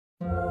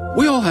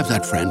We all have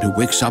that friend who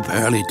wakes up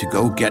early to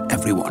go get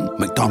everyone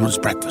McDonald's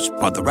breakfast,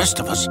 while the rest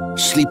of us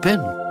sleep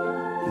in.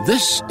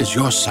 This is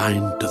your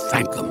sign to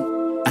thank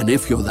them. And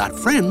if you're that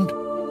friend,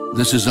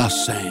 this is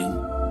us saying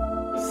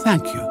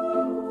thank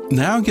you.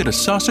 Now get a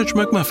sausage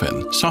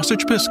McMuffin,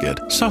 sausage biscuit,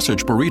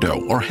 sausage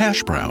burrito, or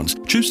hash browns.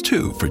 Choose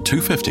 2 for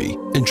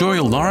 $2.50. Enjoy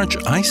a large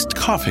iced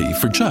coffee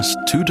for just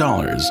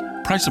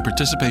 $2. Price and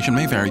participation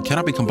may vary.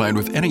 Cannot be combined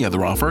with any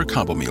other offer or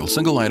combo meal.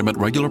 Single item at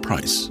regular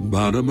price.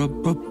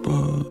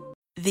 Ba-da-ba-ba-ba.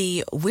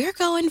 The We're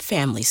Going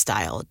Family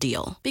Style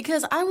deal.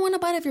 Because I want a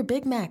bite of your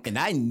Big Mac. And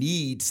I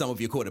need some of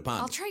your Quarter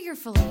Pounder. I'll try your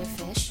filet of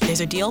fish. There's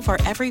a deal for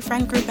every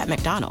friend group at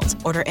McDonald's.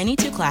 Order any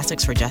 2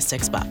 classics for just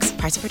 $6.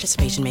 Price of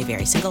participation may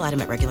vary. Single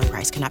item at regular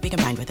price. Cannot be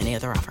combined with any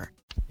other offer.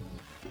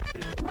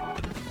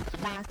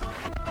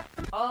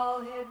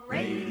 All Hit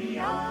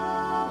Radio.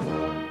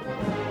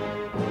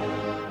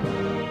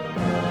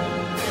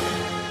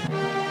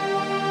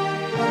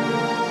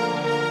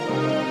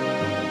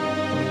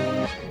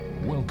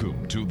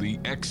 Welcome to the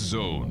X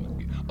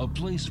Zone, a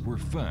place where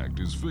fact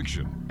is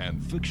fiction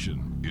and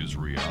fiction is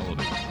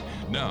reality.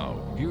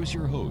 Now, here's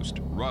your host,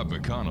 Rob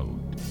McConnell.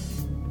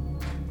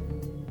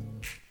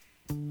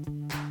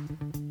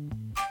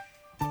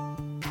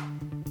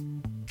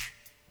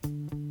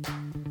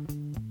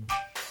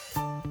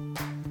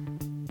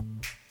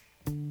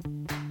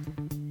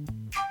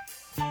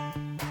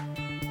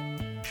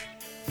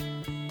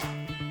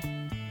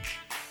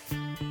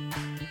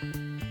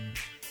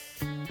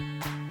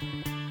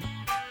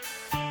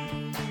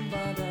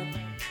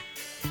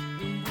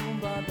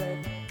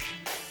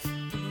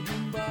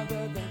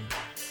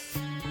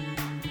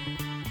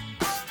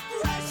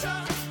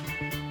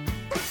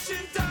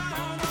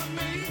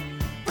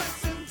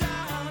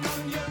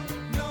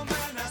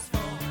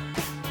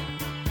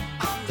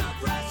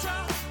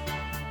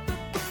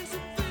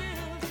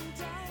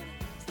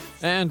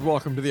 And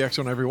welcome to the X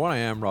Zone, everyone. I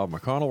am Rob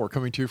McConnell. We're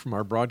coming to you from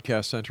our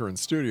broadcast center and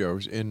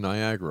studios in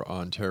Niagara,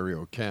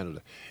 Ontario,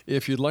 Canada.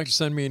 If you'd like to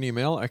send me an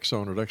email,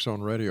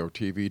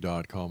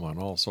 xzone@xzoneradiotv.com, on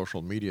all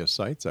social media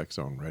sites, X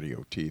Zone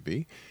Radio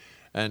TV.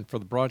 And for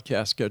the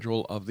broadcast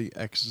schedule of the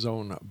X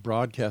Zone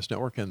Broadcast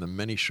Network and the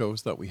many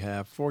shows that we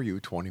have for you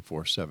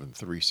 24/7,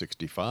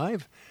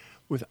 365,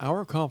 with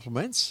our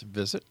compliments,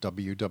 visit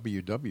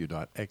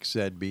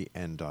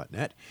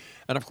www.xzbn.net.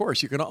 And of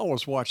course, you can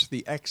always watch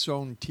the X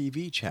Zone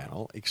TV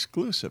channel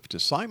exclusive to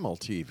Simul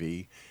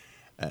TV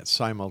at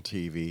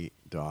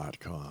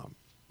simultv.com.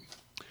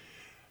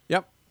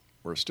 Yep,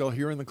 we're still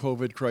here in the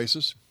COVID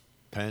crisis.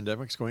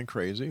 Pandemic's going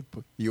crazy.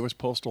 The U.S.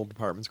 Postal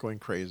Department's going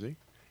crazy.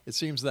 It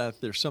seems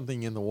that there's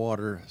something in the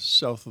water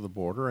south of the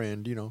border,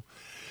 and, you know,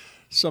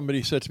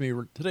 somebody said to me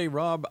today,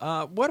 Rob,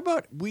 what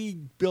about we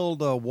build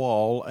a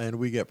wall and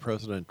we get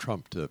President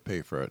Trump to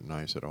pay for it? And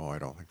I said, I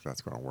don't think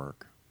that's going to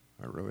work.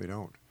 I really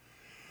don't.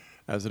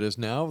 As it is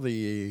now,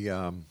 the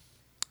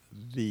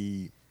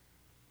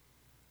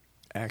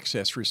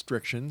access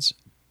restrictions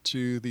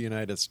to the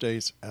United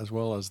States, as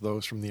well as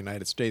those from the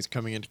United States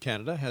coming into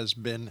Canada, has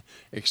been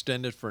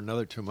extended for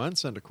another 2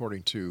 months. And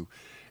according to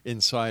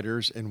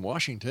insiders in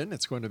Washington,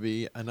 it's going to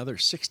be another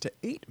 6 to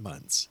 8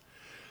 months.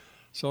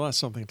 So that's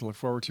something to look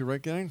forward to, right,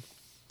 gang?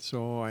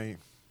 So I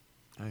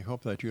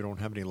hope that you don't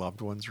have any loved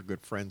ones or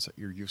good friends that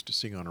you're used to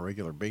seeing on a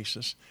regular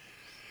basis.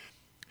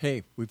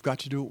 Hey, we've got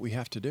to do what we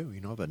have to do.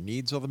 You know, the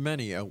needs of the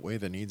many outweigh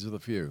the needs of the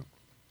few.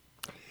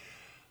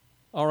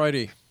 All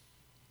righty.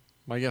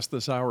 My guest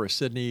this hour is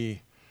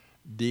SIDNEY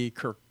D.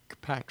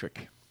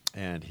 Kirkpatrick,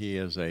 and he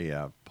is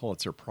a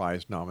Pulitzer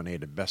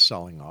Prize-nominated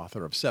best-selling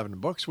author of 7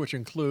 books, which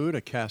include A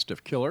Cast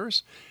of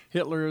Killers,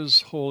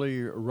 Hitler's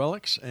Holy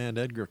Relics, and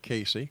Edgar,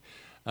 Cayce,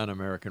 An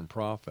American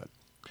Prophet.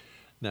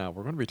 Now,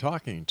 we're going to be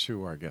talking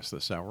to our guest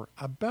this hour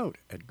about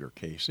Edgar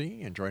Cayce,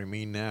 and joining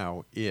me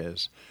now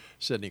is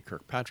SIDNEY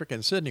Kirkpatrick.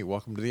 And SIDNEY,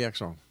 welcome to the X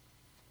Zone.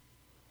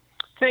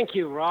 Thank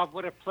you, Rob.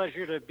 What a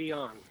pleasure to be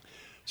on.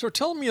 So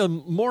tell me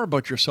more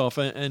about yourself,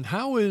 and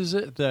how is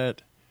it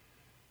that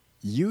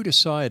you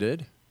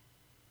decided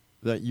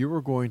that you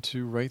were going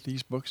to write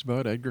these books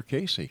about Edgar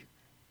Cayce?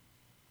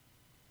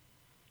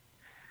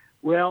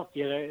 Well,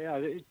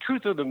 the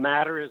truth of the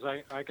matter is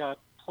I got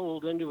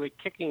pulled into it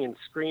kicking and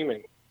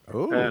screaming.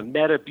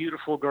 Met a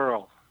beautiful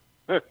girl.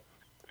 Okay.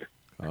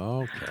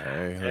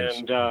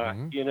 And, I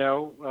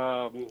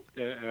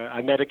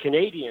met a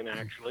Canadian,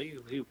 actually,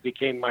 who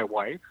became my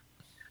wife.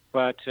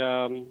 But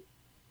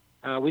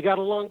we got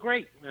along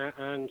great.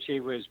 And she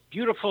was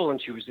beautiful,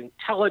 and she was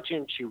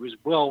intelligent. She was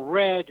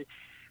well-read.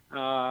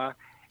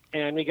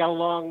 And we got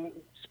along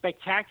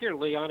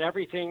spectacularly on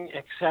everything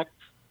except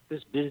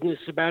this business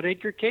about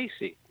Edgar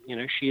Cayce. You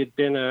know, she had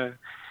been a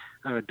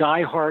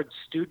diehard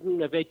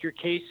student of Edgar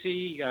Cayce.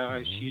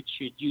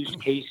 She'd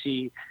used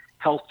Cayce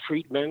health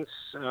treatments,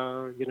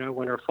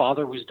 when her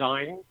father was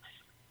dying.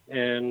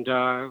 And,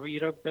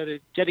 been a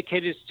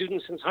dedicated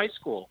student since high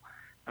school.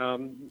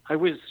 I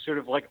was sort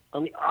of like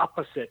on the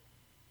opposite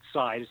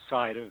side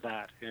of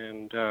that.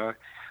 And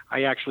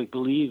I actually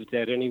believed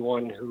that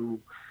anyone who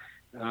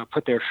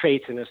put their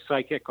faith in a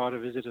psychic ought to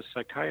visit a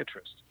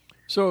psychiatrist.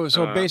 So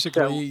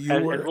basically,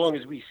 you were... As long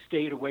as we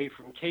stayed away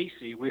from Cayce,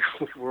 we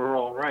were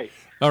all right.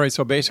 All right,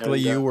 so basically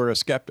you were a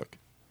skeptic.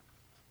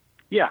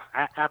 Yeah,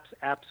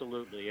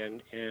 absolutely.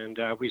 And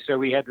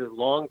we had this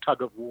long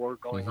tug of war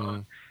going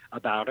on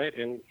about it,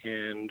 and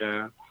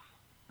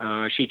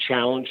she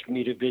challenged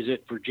me to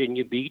visit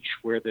Virginia Beach,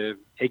 where the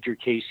Edgar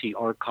Cayce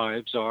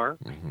archives are,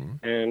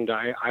 and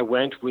I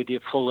went with the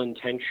full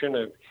intention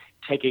of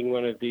taking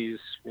one of these,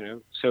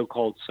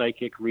 so-called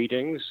psychic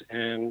readings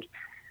and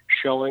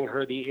showing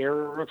her the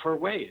error of her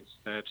ways.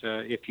 That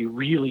if you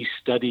really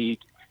studied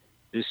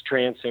this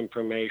trance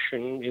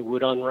information, it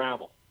would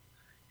unravel.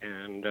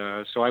 And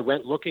so I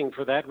went looking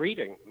for that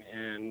reading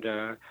and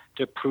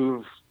to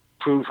prove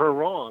her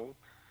wrong,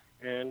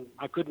 and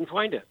I couldn't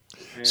find it.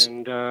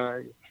 And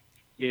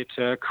it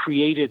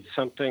created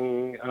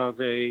something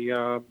of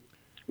a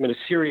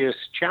serious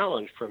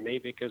challenge for me,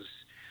 because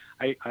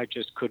I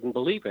just couldn't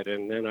believe it.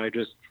 And then I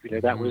just,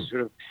 that was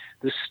sort of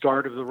the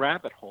start of the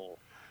rabbit hole,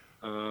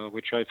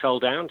 which I fell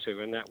down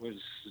to. And that was,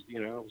 it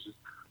was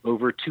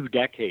over 2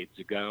 decades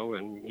ago.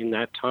 And in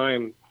that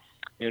time,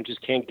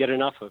 just can't get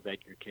enough of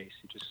Edgar Cayce.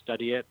 You just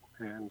study it.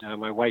 And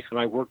my wife and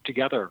I work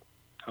together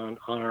on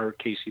our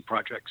Cayce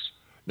projects.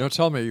 Now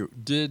tell me,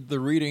 did the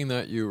reading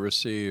that you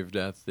received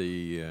at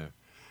the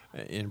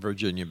in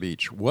Virginia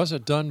Beach, was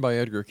it done by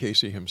Edgar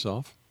Cayce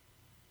himself?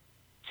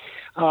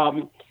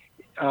 Well,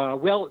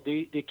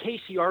 the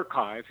Cayce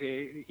archive,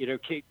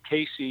 Cayce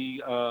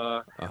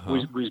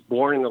was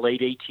born in the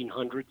late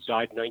 1800s,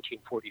 died in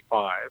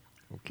 1945.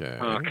 Okay.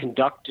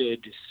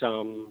 Conducted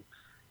some,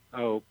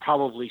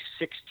 probably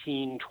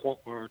 16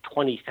 or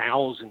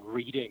 20,000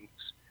 readings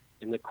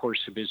in the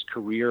course of his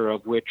career,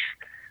 of which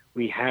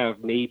we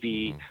have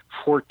maybe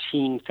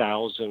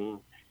 14,000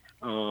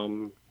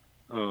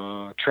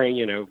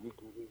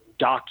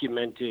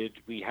 documented.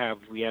 We have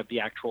the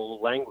actual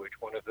language.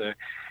 One of the,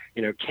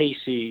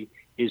 Cayce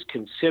is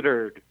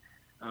considered,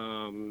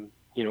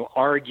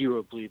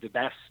 arguably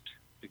the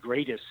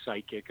greatest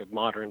psychic of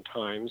modern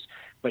times,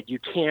 but you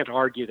can't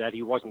argue that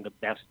he wasn't the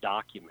best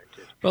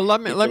documented. Well,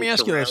 let me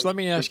ask you this.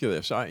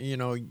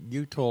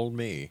 You told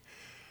me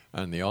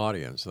and the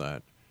audience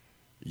that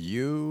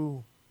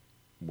you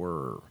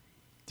were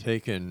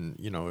taken,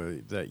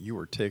 that you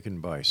were taken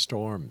by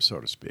storm,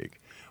 so to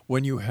speak,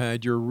 when you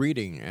had your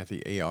reading at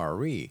the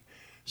ARE.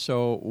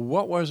 So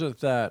what was it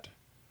that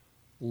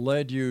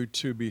led you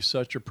to be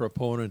such a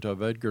proponent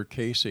of Edgar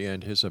Cayce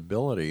and his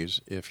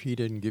abilities if he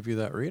didn't give you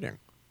that reading?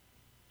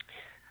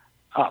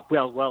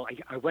 Well,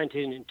 I went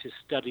in to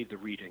study the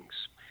readings.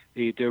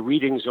 The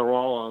readings are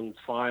all on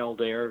file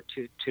there.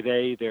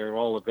 Today, they're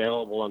all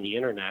available on the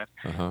internet.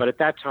 But at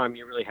that time,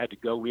 you really had to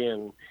go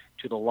in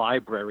to the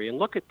library and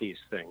look at these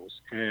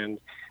things. And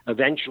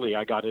eventually,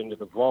 I got into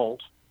the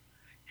vault.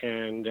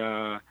 And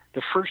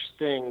the first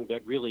thing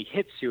that really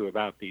hits you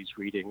about these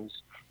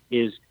readings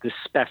is the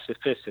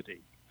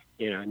specificity.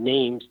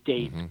 Names,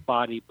 dates,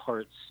 body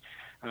parts,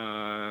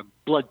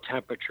 blood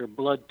temperature,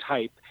 blood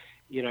type.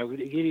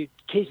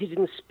 Cayce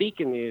didn't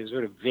speak in these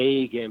sort of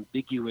vague,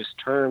 ambiguous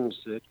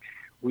terms that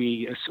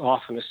we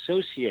often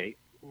associate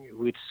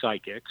with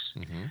psychics,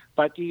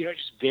 but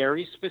just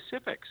very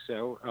specific.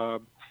 So,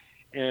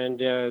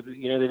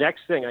 the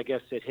next thing I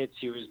guess that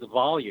hits you is the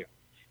volume.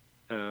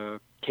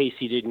 Cayce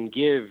didn't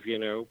give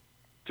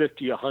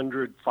 50,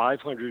 100,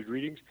 500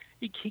 readings.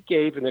 He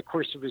gave in the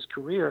course of his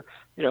career,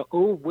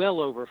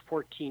 well over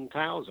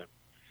 14,000.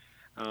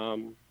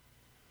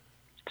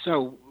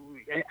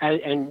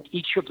 And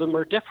each of them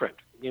are different.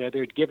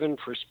 They're given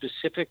for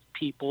specific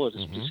people at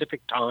a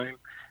specific time,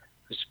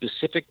 a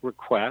specific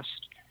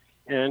request,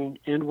 and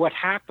what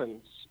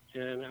happens.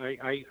 And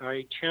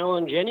I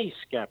challenge any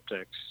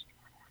skeptics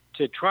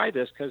to try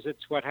this, because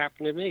it's what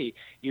happened to me.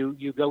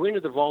 You go into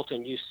the vault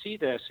and you see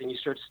this and you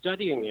start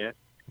studying it,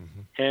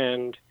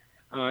 and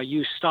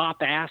you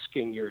stop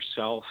asking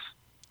yourself,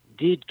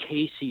 did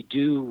Cayce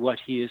do what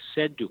he is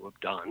said to have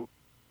done?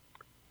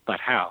 But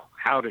how?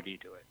 How did he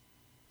do it?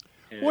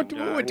 And, what do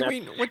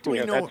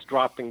we know? That's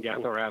dropping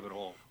down the rabbit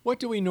hole. What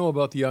do we know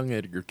about the young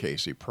Edgar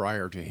Cayce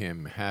prior to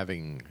him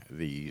having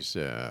these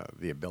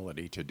the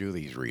ability to do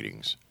these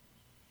readings?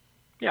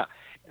 Yeah,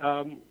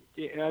 a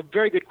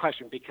very good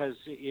question, because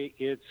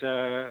it's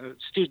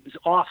students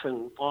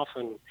often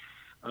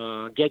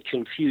get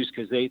confused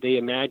because they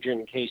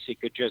imagine Cayce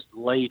could just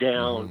lay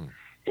down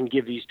and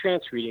give these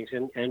trance readings,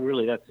 and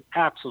really that's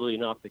absolutely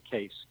not the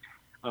case.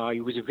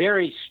 He was a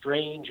very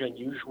strange,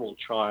 unusual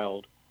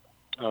child.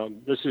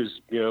 This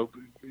is, a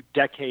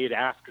decade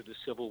after the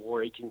Civil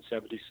War,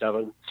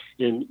 1877,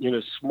 in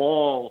a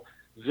small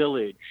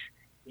village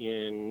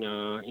in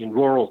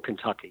rural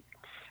Kentucky.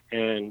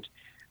 And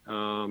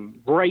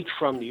right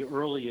from the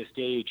earliest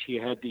age, he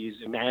had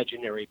these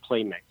imaginary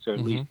playmates, or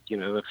at least,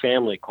 the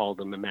family called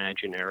them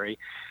imaginary,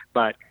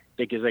 but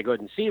because they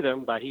couldn't see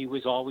them, but he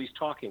was always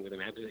talking with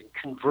them,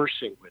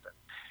 conversing with them.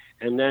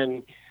 And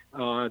then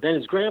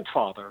his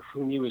grandfather,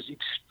 whom he was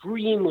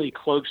extremely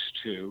close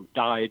to,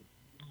 died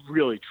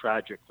really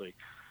tragically.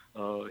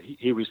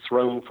 He was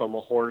thrown from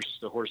a horse.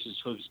 The horse's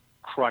hooves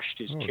crushed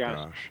his chest.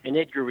 Gosh. And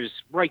Edgar was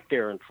right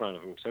there in front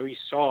of him. So he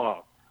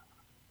saw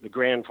the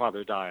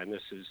grandfather die, and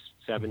this is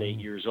 7, 8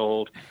 years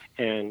old.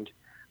 And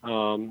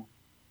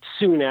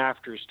soon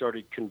after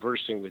started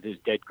conversing with his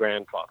dead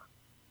grandfather.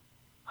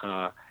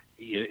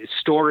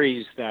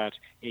 Stories that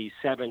a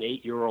 7,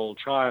 8-year-old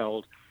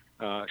child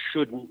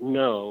shouldn't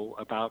know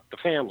about the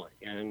family.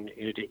 And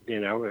it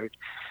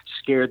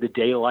scared the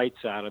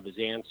daylights out of his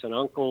aunts and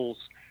uncles.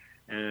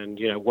 And,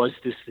 was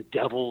this the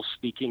devil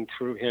speaking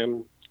through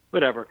him?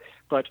 Whatever.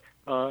 But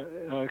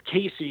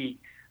Cayce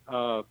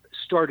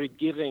started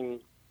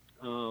giving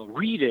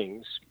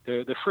readings.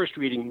 The first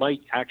reading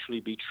might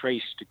actually be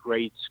traced to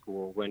grade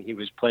school when he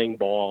was playing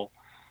ball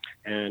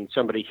and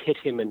somebody hit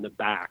him in the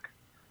back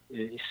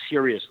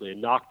seriously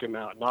and knocked him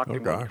out, knocked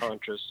him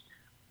unconscious.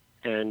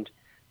 And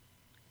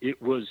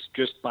it was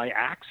just by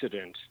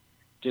accident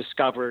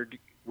discovered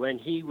when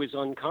he was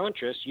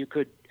unconscious, you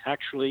could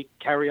actually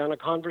carry on a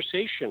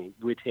conversation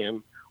with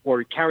him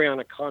or carry on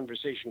a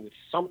conversation with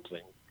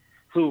something,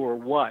 who or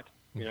what.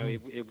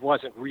 It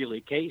wasn't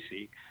really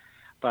Cayce.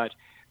 But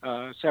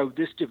so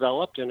this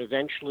developed, and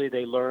eventually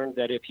they learned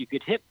that if you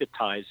could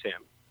hypnotize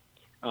him,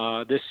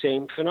 this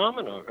same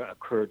phenomenon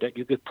occurred, that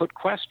you could put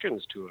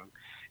questions to him.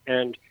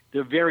 And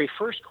the very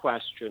first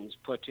questions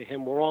put to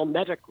him were all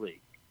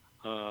medically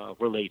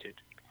related.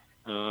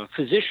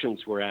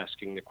 Physicians were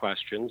asking the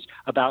questions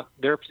about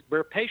their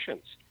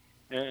patients.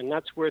 And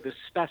that's where the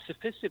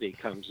specificity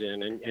comes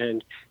in.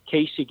 And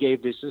Cayce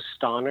gave this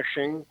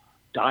astonishing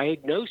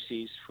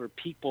diagnoses for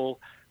people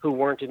who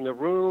weren't in the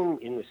room,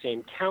 in the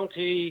same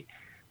county,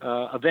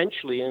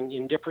 eventually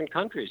in different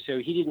countries. So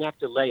he didn't have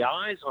to lay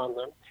eyes on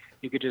them.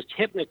 You could just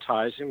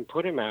hypnotize him,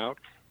 put him out,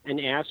 and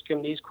ask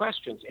him these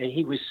questions. And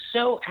he was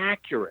so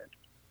accurate.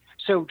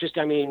 So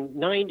 90,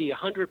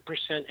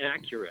 100%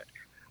 accurate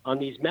on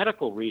these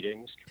medical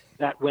readings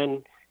that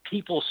when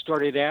people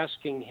started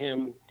asking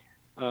him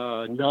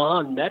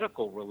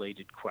non-medical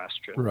related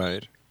questions,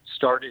 right,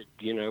 started,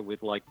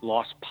 with like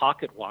lost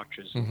pocket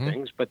watches and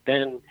things, but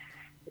then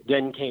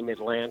came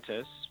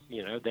Atlantis,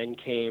 then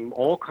came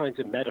all kinds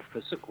of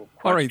metaphysical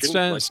questions.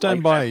 All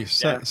right,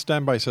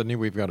 stand by, Sydney.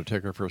 We've got to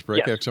take our first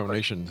break. Yes,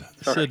 Exonation.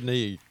 Sorry.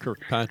 Sydney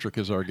Kirkpatrick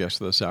is our guest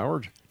this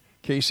hour.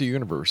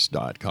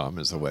 KCUniverse.com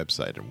is the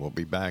website, and we'll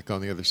be back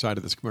on the other side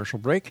of this commercial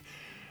break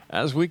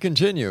as we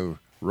continue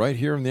right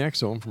here in the X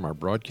Zone from our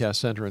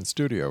broadcast center and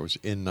studios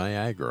in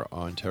Niagara,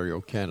 Ontario,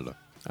 Canada.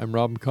 I'm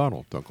Rob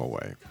McConnell. Don't go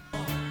away.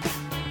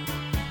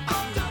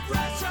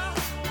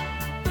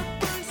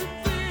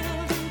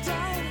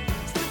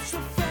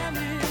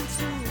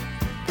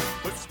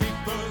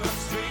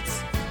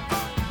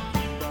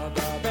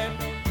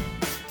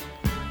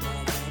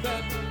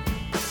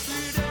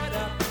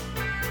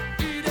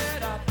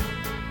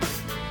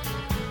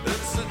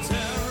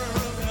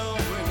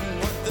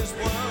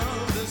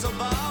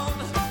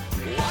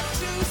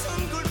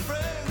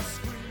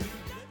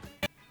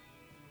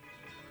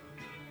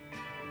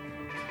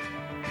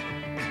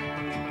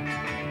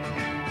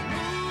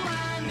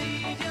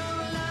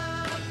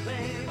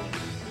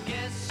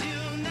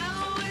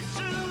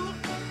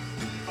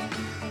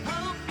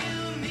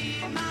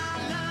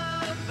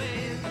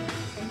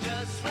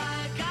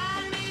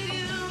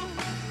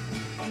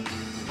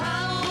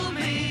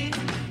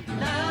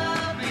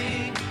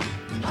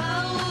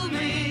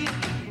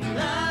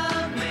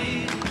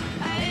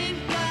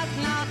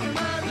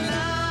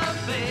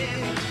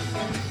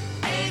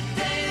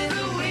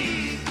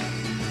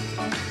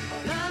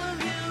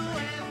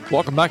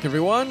 Welcome back,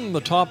 everyone.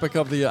 The topic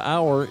of the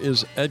hour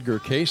is Edgar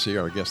Cayce.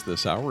 Our guest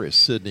this hour is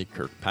Sidney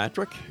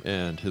Kirkpatrick,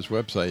 and his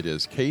website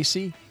is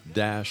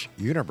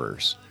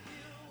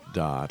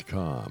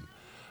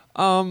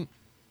Cayce-universe.com.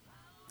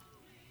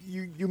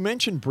 You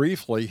mentioned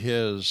briefly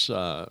his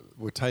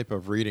what type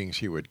of readings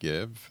he would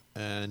give,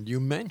 and you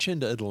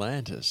mentioned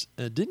Atlantis.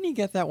 Didn't he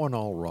get that one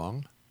all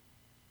wrong?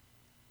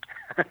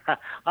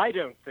 I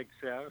don't think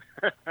so.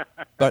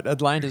 But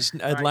Atlantis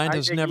I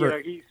think,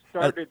 never. He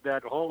started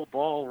that whole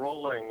ball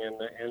rolling in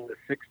the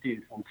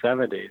 60s and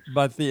 70s.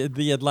 But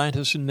the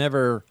Atlantis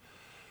never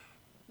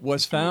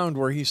was found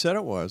where he said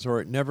it was, or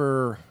it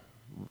never,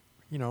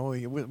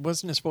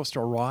 wasn't it supposed to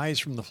arise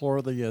from the floor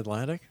of the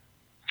Atlantic?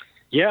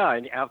 Yeah,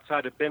 and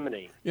outside of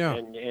Bimini. Yeah,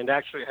 and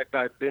actually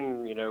I've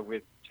been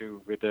with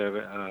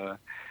a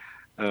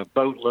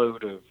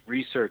boatload of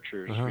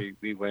researchers.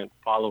 We went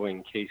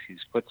following Cayce's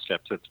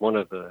footsteps. It's one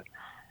of the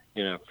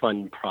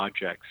fun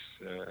projects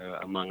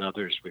among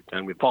others we've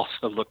done. We've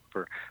also looked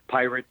for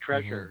pirate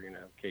treasure.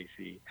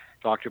 Cayce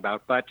talked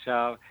about, but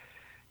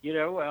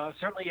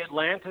certainly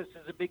Atlantis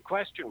is a big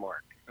question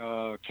mark.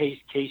 Cayce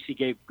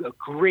gave a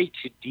great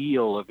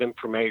deal of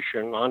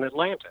information on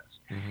Atlantis,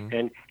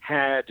 and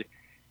had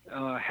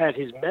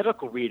his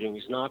medical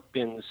readings not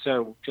been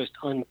so just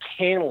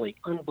uncannily,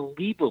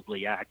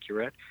 unbelievably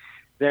accurate,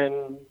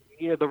 then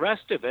the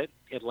rest of it,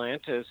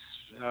 Atlantis,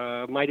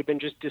 might have been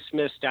just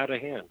dismissed out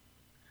of hand.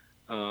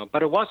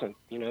 But it wasn't.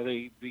 In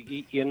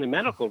the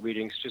medical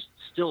readings just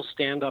still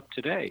stand up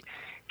today.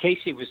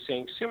 Cayce was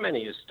saying so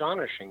many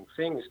astonishing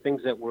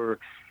things that were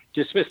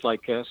dismissed,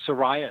 like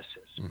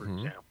psoriasis, for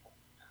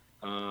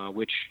example,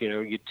 which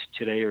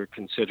today are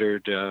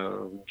considered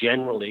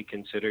generally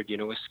considered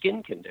a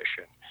skin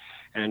condition.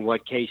 And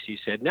what Cayce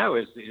said no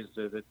is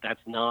that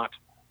that's not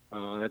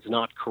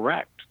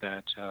correct.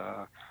 That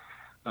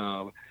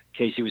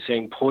Cayce was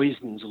saying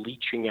poisons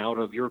leaching out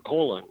of your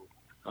colon,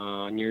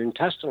 in your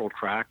intestinal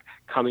tract,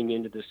 coming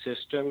into the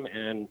system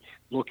and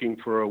looking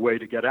for a way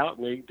to get out,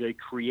 and they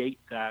create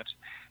that,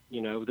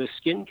 the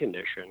skin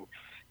condition.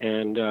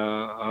 And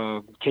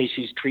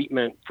Cayce's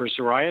treatment for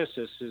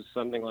psoriasis is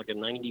something like a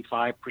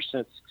 95%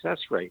 success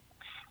rate.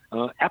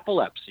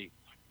 Epilepsy,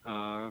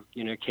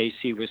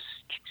 Cayce was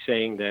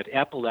saying that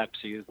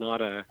epilepsy is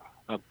not a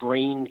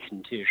brain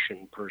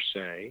condition per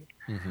se,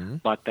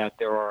 but that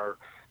there are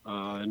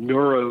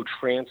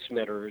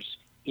neurotransmitters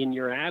in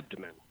your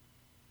abdomen,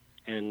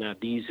 and that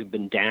these have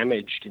been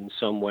damaged in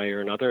some way or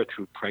another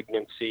through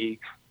pregnancy,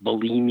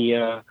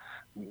 bulimia,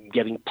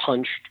 getting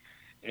punched,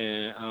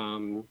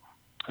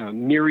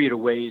 myriad of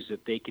ways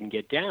that they can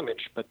get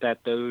damaged, but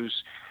that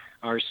those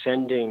are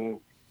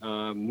sending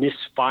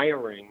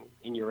misfiring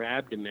in your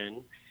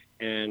abdomen,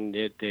 and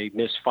they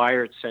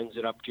misfire, it sends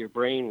it up to your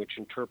brain, which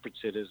interprets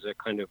it as a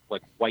kind of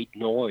like white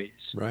noise,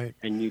 right?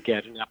 And you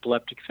get an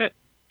epileptic fit.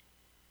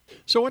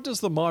 So what does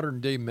the modern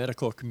day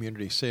medical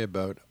community say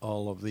about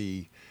all of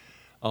the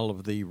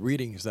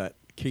readings that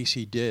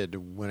Cayce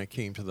did when it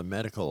came to the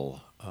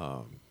medical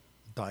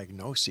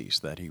diagnoses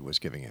that he was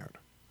giving out?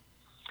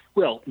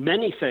 Well,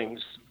 many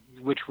things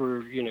which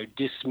were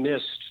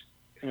dismissed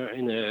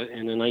in the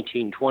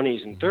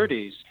 1920s and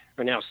 30s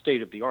are now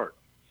state of the art,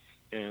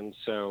 and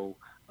so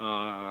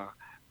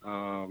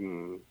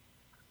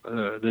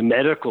the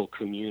medical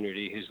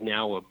community has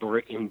now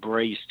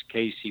embraced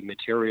Cayce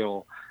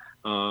material,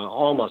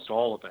 almost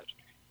all of it,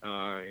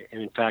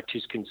 and in fact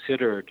he's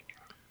considered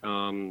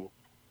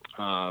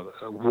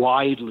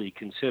widely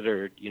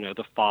considered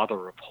the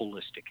father of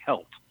holistic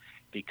health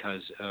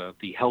because of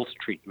the health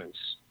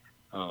treatments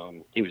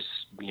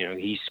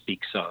he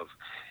speaks of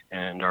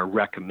and are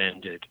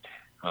recommended,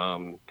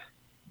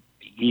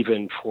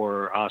 even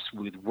for us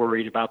with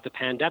worried about the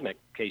pandemic.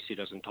 Cayce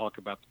doesn't talk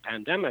about the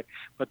pandemic,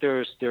 but there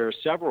are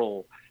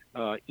several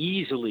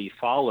easily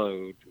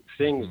followed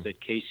things that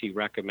Cayce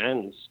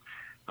recommends.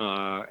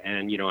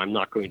 And I'm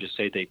not going to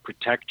say they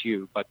protect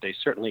you, but they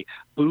certainly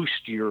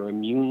boost your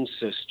immune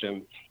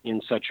system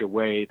in such a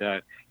way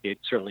that it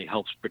certainly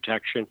helps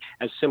protection.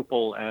 As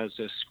simple as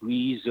a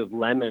squeeze of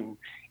lemon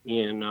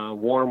in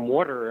warm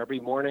water every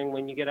morning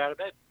when you get out of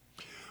bed.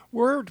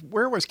 Where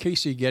was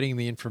Cayce getting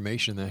the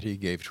information that he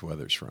gave to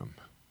others from?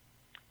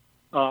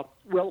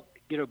 Well,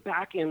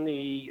 back in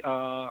the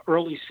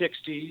early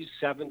 60s,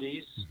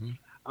 70s,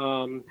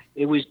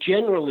 it was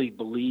generally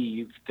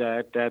believed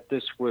that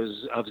this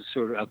was of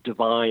sort of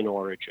divine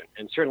origin.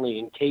 And certainly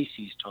in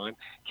Cayce's time,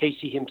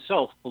 Cayce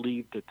himself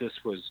believed that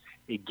this was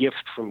a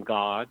gift from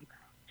God.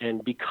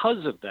 And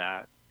because of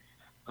that,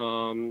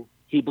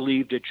 he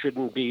believed it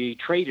shouldn't be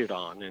traded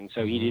on. And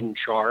so he didn't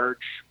charge,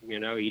 he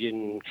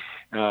didn't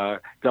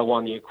go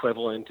on the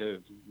equivalent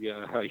of the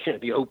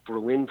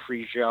Oprah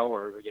Winfrey show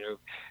or,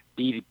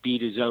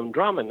 beat his own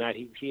drum, and that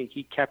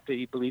he kept it.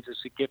 He believed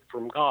it's a gift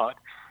from God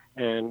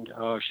and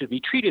should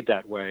be treated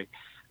that way.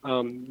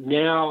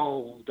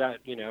 Now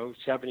that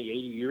 70, 80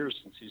 years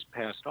since he's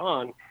passed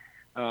on,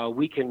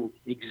 we can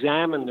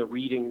examine the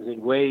readings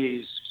in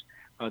ways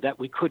that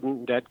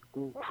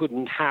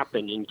couldn't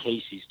happen in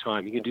Cayce's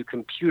time. You can do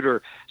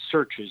computer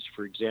searches,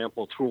 for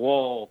example, through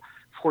all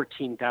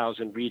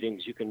 14,000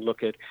 readings. You can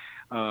look at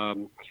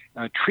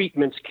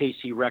treatments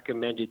Cayce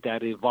recommended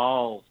that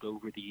evolved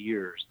over the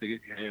years,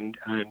 and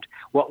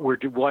what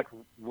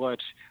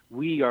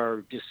we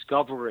are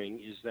discovering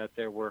is that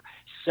there were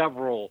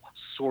several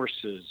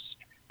sources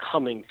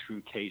coming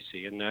through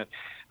Cayce, and that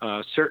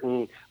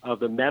certain of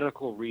the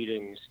medical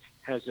readings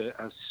has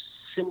a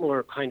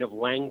similar kind of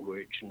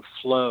language and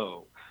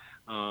flow.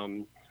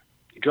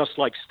 Just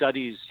like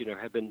studies,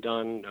 have been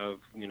done of,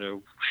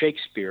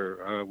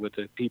 Shakespeare with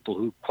the people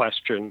who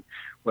question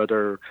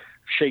whether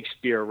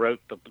Shakespeare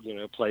wrote the,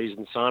 plays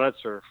and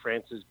sonnets or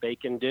Francis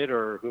Bacon did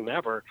or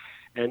whomever,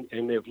 and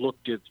they've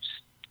looked at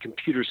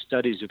computer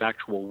studies of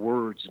actual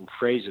words and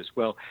phrases.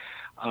 Well,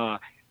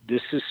 the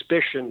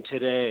suspicion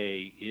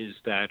today is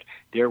that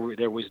there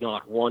was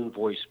not one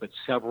voice but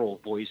several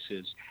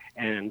voices,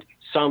 and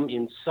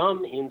in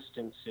some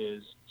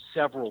instances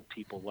several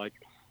people, like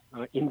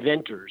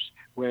inventors.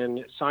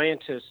 When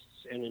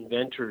scientists and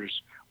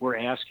inventors were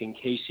asking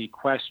Cayce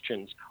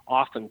questions,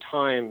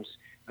 oftentimes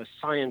a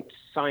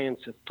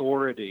science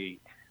authority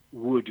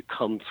would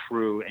come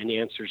through and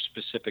answer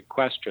specific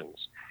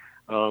questions.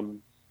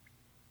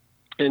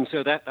 And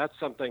so that's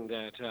something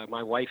that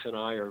my wife and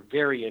I are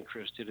very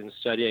interested in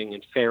studying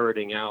and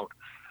ferreting out,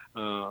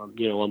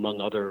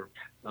 among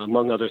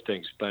other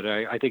things. But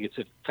I think it's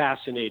a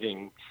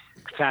fascinating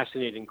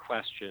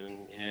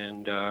question,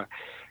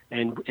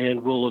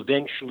 and will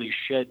eventually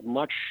shed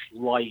much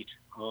light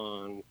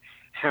on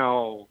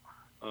how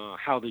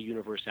the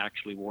universe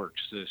actually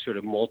works, the sort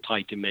of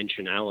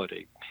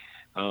multidimensionality.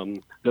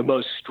 the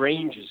most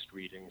strangest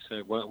readings.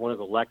 One of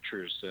the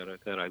lectures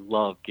that I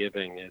love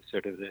giving is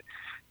sort of the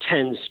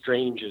 10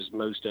 strangest,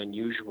 most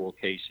unusual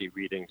Cayce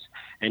readings.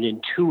 And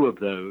in 2 of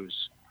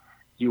those,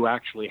 you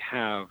actually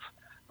have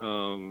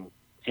an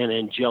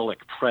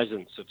angelic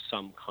presence of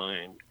some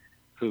kind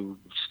who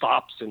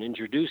stops and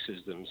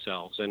introduces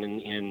themselves. And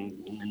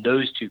in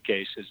those 2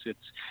 cases,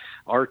 it's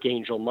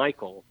Archangel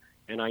Michael.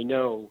 And I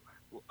know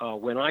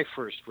when I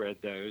first read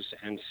those,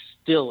 and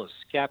still a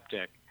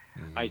skeptic,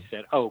 I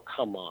said, "Oh,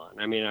 come on!"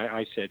 I mean,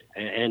 I said,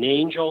 "An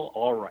angel,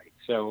 all right."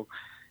 So,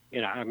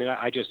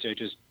 I just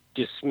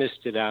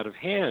dismissed it out of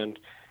hand,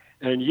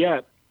 and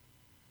yet,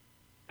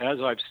 as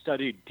I've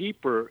studied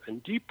deeper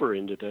and deeper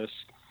into this,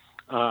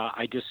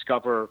 I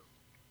discover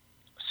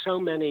so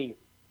many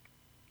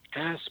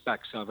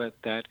aspects of it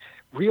that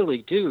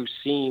really do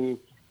seem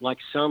like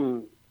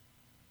some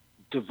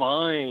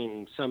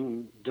divine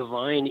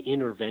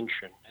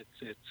intervention.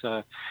 It's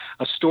a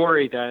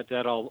story that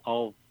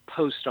I'll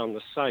post on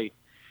the site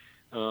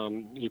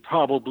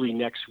probably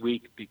next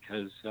week,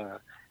 because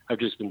I've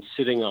just been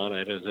sitting on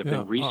it as I've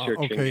been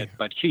researching it.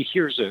 But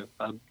here's a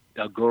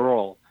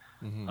girl,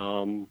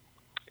 who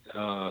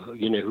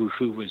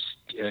was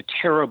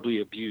terribly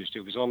abused.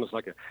 It was almost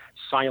like a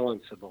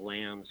Silence of the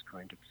Lambs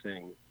kind of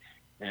thing,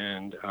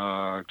 and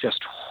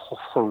just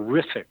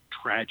horrific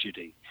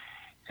tragedy,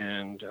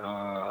 and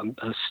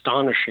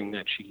astonishing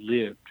that she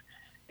lived.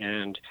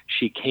 And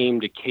she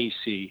came to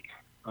Cayce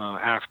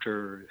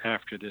after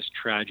this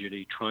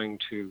tragedy, trying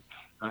to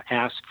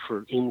ask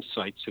for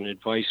insights and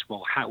advice.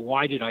 Well,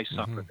 why did I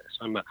suffer this?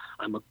 I'm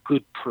a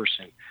good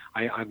person.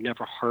 I've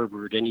never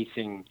harbored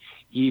anything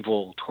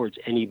evil towards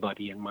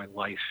anybody in my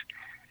life,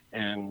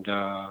 and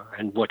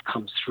what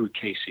comes through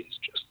Cayce is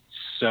just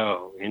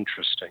so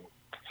interesting.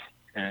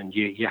 And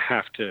you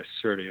have to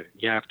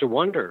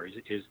wonder: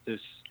 is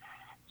this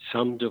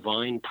some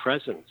divine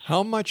presence?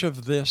 How much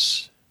of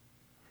this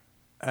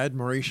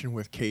admiration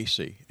with Cayce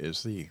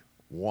is the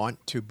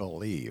want to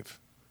believe?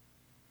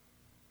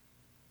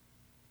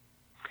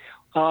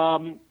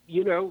 Well,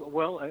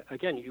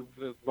 again,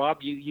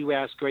 Rob, you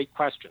ask great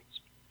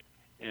questions,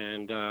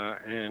 and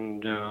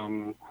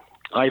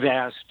I've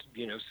asked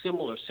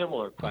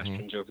similar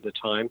questions over the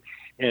time,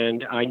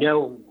 and I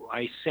know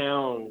I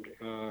sound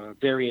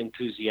very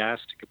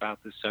enthusiastic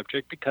about this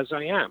subject because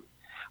I am.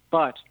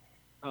 But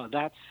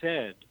that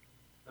said,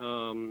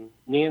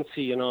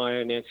 Nancy and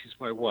I, Nancy's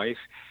my wife,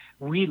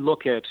 we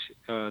look at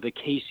the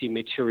Cayce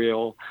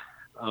material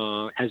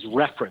as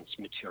reference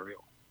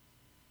material.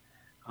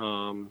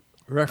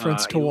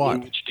 Reference to what?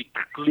 In which to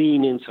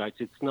glean insights.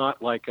 It's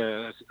not like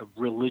a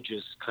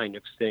religious kind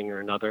of thing or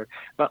another,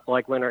 but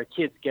like when our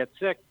kids get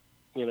sick,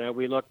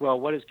 we look, well,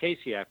 what does Cayce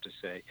have to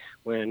say?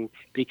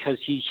 Because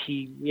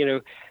he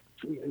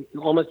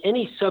almost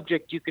any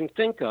subject you can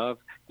think of,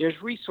 there's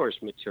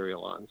resource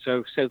material on.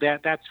 So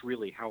that's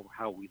really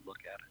how we look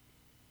at it.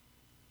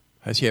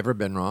 Has he ever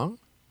been wrong?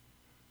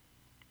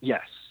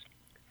 Yes,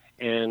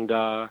 and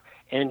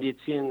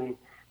it's in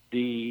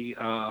the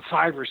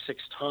 5 or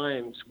 6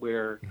 times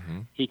where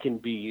he can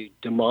be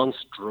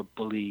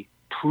demonstrably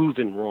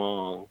proven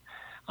wrong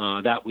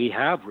that we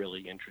have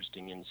really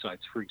interesting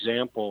insights. For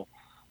example,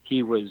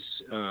 he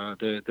was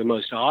the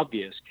most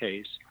obvious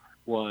case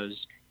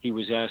was he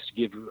was asked to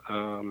give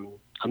a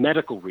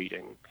medical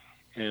reading,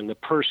 and the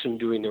person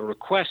doing the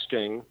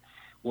requesting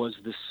was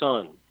the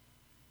son,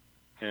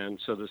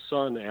 and so the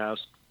son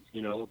asked,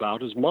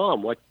 about his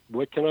mom. What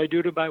can I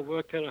do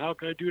how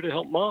can I do to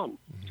help mom?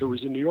 So it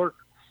was in New York.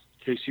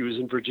 Cayce was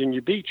in Virginia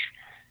Beach,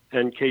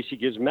 and Cayce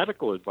gives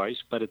medical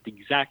advice, but at the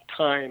exact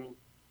time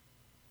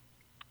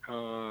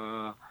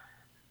the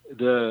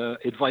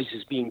advice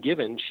is being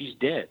given, she's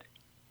dead.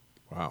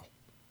 Wow.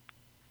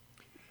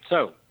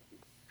 So,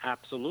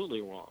 absolutely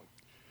wrong.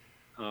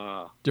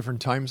 Different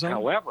time zone?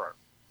 However,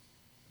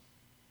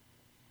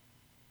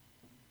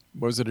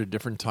 was it a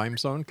different time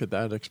zone? Could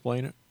that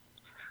explain it?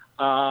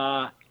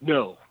 No.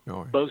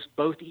 No.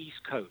 Both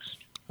East Coast.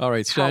 All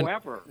right,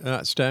 However,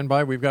 stand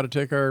by. We've got to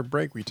take our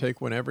break. We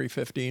take one every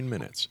 15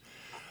 minutes.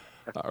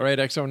 All right,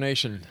 Exo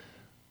Nation,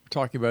 we're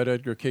talking about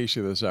Edgar Cayce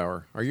this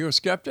hour. Are you a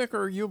skeptic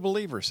or are you a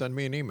believer? Send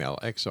me an email,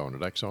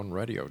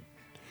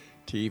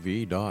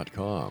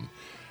 exxon@exxonradiotv.com.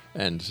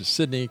 And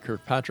Sidney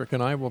Kirkpatrick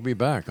and I will be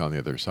back on the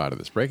other side of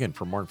this break. And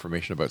for more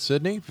information about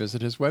Sidney,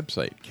 visit his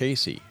website,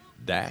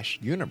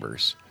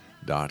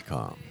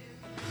 cayce-universe.com.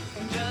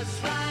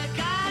 Just like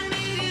I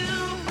need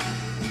you,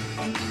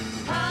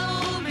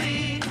 hold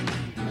me,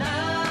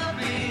 love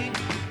me,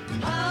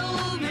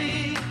 hold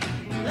me,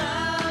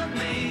 love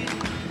me.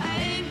 I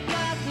ain't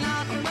got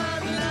nothing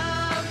but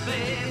love,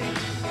 babe.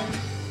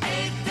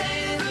 8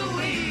 days a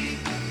week,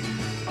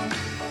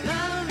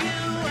 love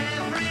you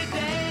every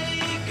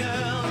day,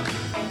 girl.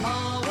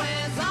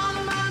 Always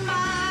on my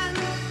mind.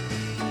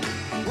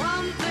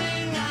 One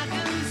thing I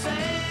can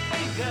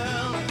say,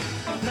 girl,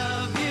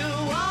 love you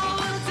all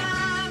the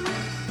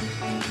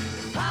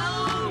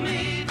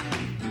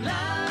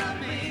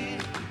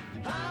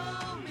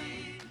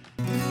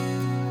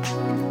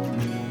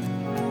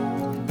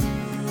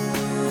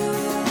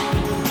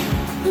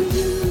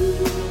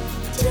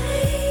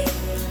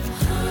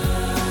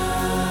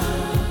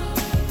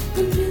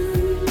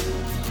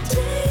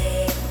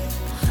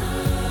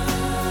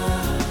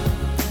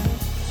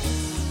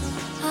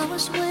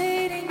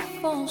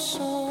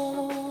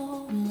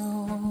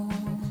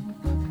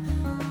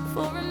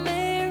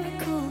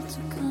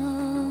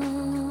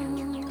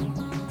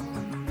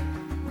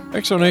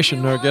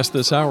Exonation, our guest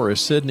this hour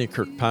is Sidney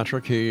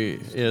Kirkpatrick. He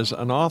is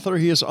an author.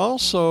 He is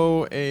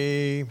also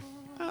a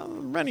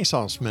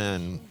Renaissance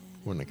man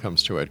when it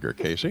comes to Edgar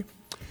Cayce.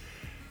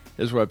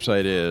 His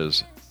website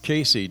is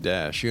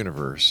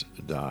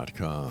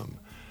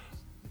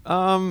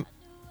Cayce-universe.com.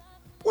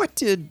 What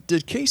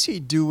did Cayce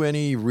do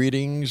any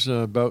readings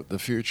about the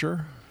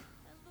future?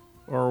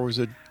 Or was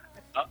it...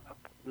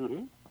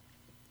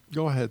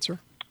 Go ahead,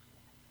 sir.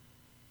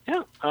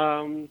 Yeah.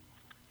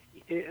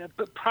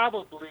 But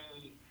probably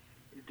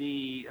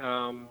the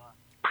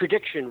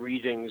prediction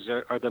readings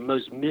are the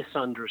most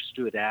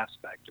misunderstood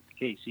aspect of the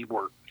Cayce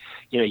work.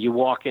 You know, you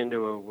walk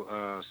into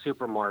a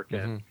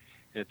supermarket,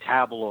 the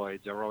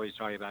tabloids are always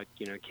talking about,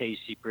 you know,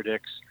 Cayce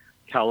predicts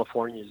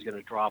California is going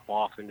to drop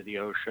off into the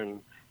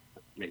ocean.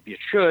 Maybe it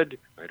should.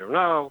 I don't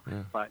know.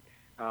 Yeah. But,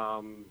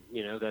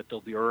 you know, that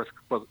there'll be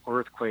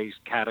earthquakes,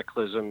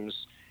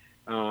 cataclysms.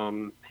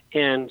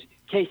 And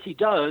Cayce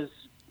does,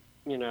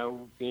 you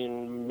know,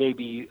 in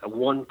maybe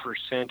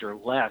 1% or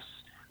less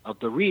of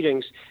the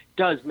readings,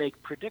 does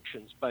make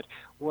predictions. But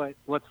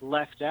what's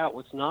left out,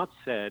 what's not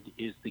said,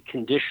 is the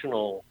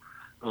conditional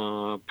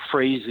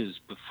phrases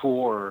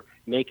before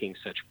making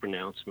such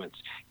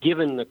pronouncements.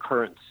 Given the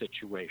current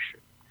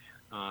situation,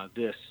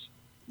 this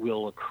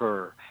will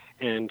occur.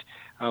 And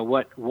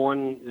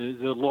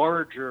the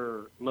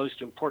larger,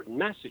 most important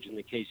message in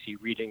the Cayce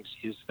readings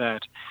is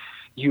that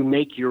you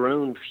make your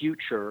own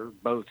future,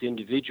 both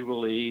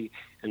individually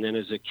and then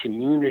as a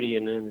community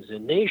and then as a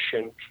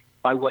nation,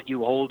 by what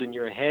you hold in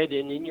your head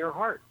and in your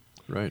heart.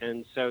 Right.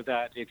 And so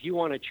that if you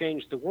want to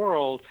change the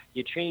world,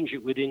 you change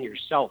it within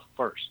yourself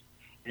first.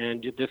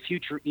 And the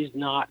future is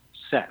not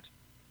set.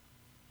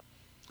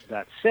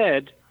 That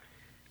said,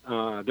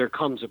 there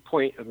comes a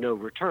point of no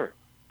return.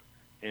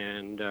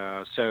 And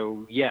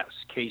so, yes,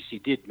 Cayce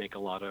did make a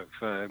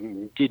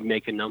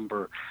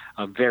number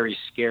of very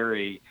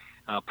scary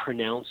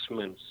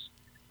pronouncements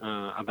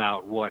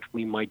about what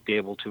we might be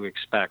able to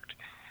expect.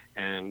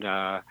 And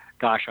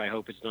gosh, I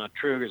hope it's not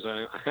true, because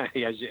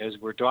as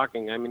we're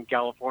talking, I'm in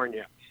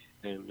California,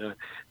 and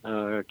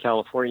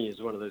California is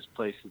one of those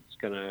places that's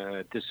going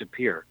to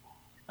disappear.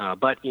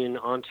 But in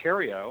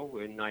Ontario,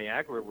 in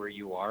Niagara, where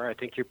you are, I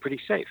think you're pretty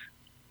safe.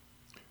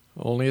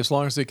 Only as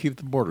long as they keep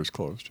the borders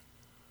closed.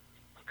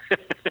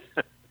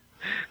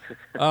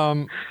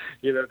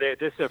 You know, this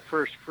is the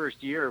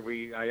first year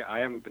I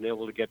haven't been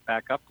able to get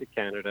back up to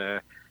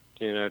Canada,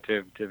 you know,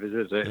 to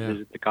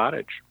visit the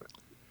cottage,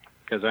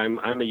 because I'm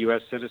a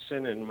U.S.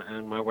 citizen and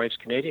my wife's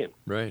Canadian.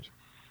 Right.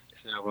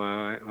 So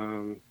I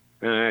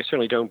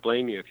certainly don't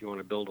blame you if you want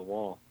to build a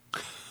wall.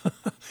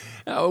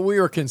 We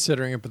were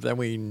considering it, but then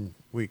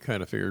we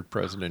kind of figured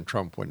President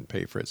Trump wouldn't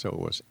pay for it, so it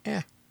was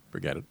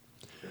forget it.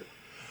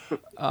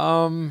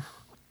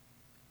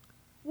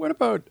 What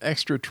about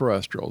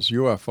extraterrestrials,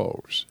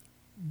 UFOs?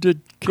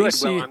 Did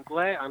Cayce... Good.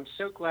 Well, I'm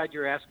so glad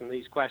you're asking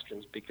these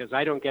questions, because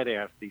I don't get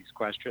asked these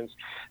questions.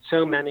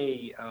 So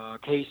many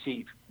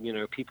Cayce, you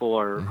know, people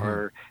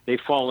are they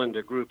fall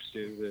into groups.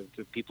 The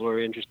people who are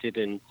interested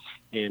in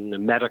the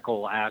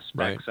medical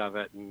aspects of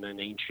it and in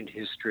ancient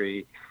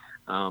history,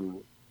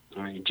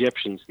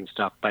 Egyptians and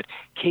stuff. But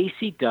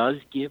Cayce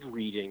does give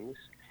readings,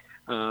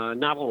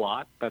 not a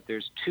lot, but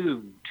there's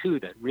two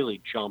that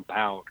really jump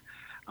out,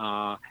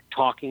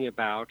 talking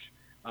about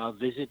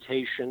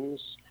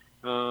visitations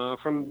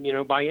from, you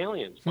know, by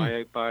aliens,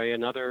 by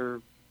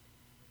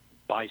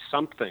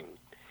something,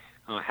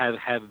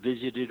 have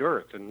visited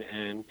Earth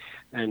and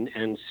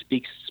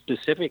speaks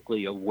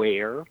specifically of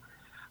where.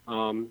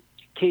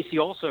 Cayce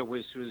also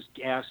was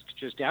asked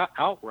just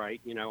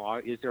outright, you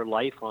know, is there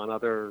life on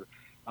other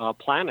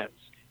planets?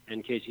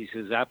 And Cayce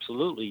says,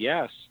 absolutely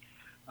yes,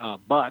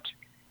 but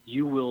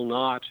you will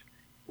not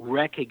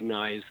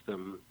recognize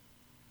them.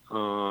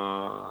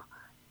 You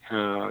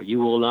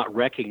will not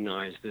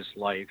recognize this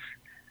life,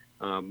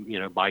 you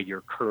know, by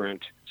your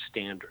current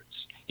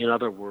standards. In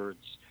other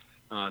words,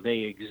 they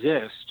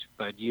exist,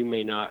 but you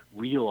may not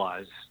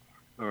realize,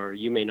 or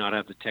you may not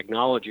have the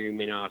technology, you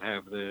may not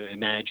have the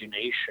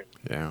imagination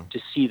to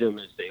see them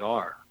as they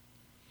are.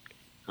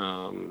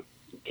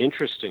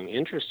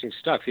 Interesting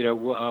stuff. You know,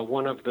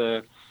 one of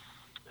the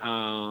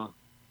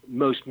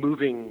most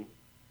moving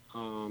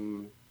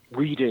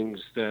readings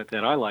that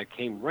I like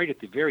came right at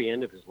the very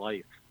end of his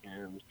life.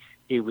 And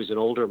he was an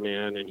older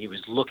man, and he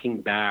was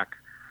looking back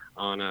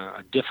on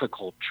a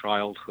difficult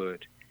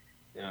childhood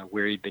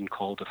where he'd been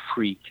called a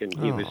freak, and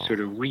he was sort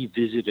of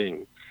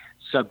revisiting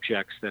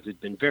subjects that had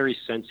been very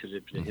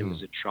sensitive to him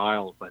as a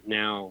child, but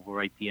now,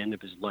 right at the end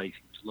of his life,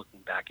 he was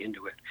looking back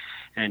into it.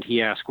 And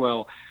he asked,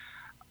 well,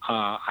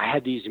 I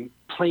had these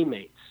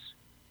playmates,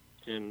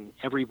 and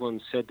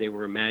everyone said they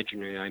were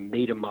imaginary. I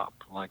made them up.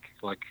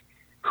 Like,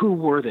 who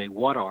were they?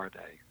 What are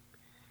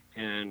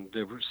they? And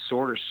the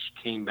source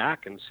came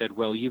back and said,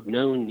 well, you've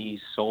known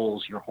these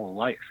souls your whole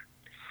life,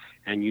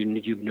 and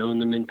you've known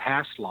them in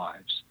past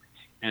lives.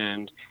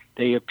 And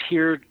they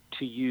appeared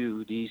to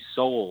you, these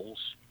souls,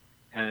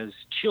 as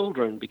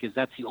children, because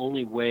that's the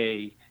only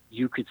way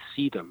you could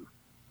see them.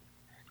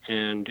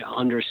 and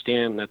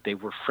understand that they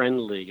were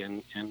friendly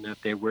and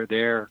that they were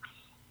there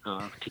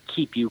to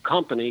keep you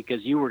company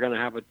because you were going to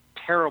have a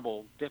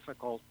terrible,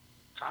 difficult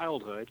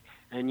childhood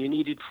and you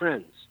needed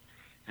friends.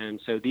 And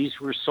so these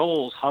were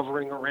souls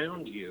hovering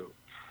around you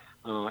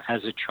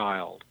as a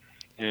child.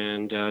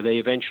 And they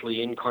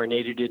eventually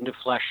incarnated into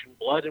flesh and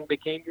blood and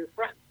became your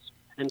friends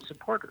and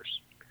supporters.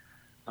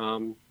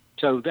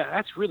 So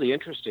that's really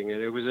interesting.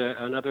 And it was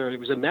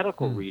a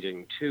medical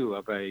reading too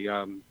of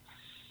a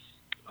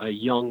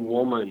young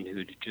woman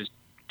who just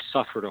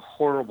suffered a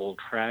horrible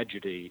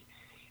tragedy,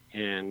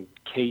 and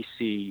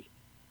Cayce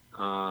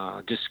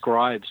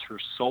describes her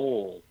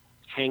soul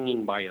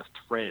hanging by a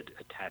thread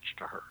attached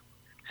to her,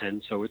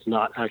 and so it's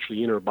not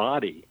actually in her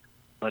body,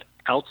 but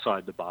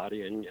outside the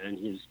body, and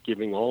he's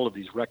giving all of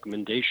these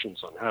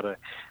recommendations on how to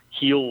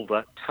heal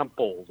that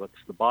temple that's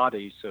the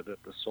body so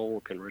that the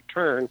soul can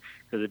return,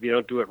 because if you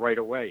don't do it right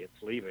away,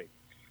 it's leaving.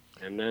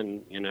 And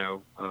then,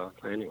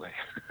 anyway.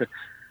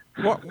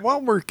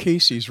 What were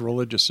Cayce's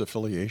religious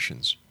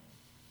affiliations?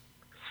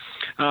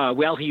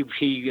 Well, he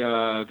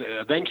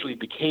eventually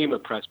became a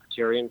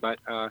Presbyterian, but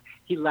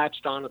he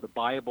latched onto the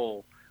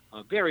Bible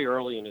very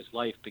early in his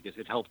life because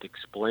it helped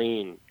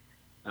explain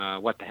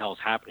what the hell's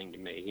happening to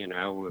me,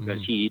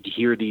 because he'd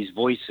hear these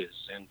voices,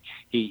 and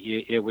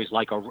it was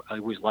like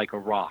a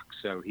rock.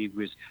 So he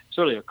was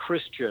sort of a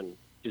Christian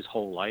his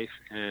whole life,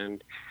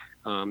 and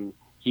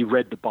he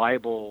read the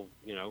Bible,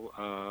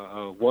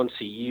 once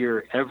a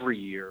year, every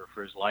year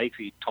for his life.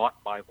 He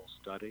taught Bible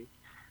study,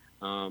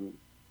 and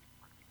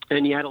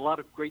he had a lot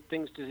of great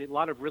things a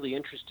lot of really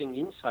interesting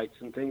insights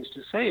and things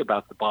to say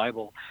about the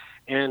Bible,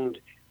 and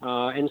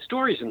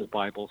stories in the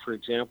Bible. For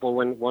example,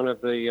 when one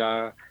of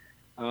the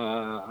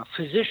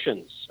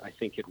physicians, I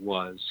think it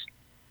was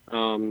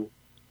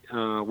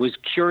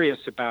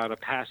curious about a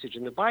passage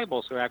in the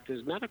Bible. So after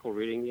his medical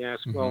reading, he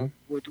asked, "Well,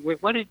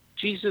 what did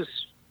Jesus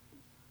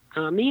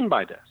mean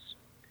by this?"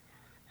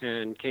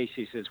 And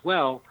Cayce says,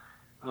 "Well,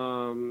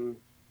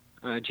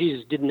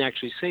 Jesus didn't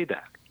actually say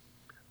that.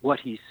 What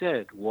he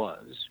said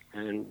was,"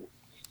 and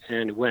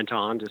went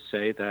on to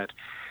say that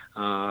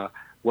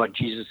what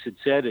Jesus had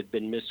said had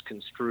been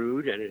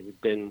misconstrued and it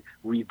had been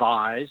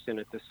revised, and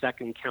at the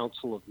Second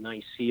Council of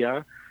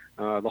Nicaea,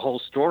 the whole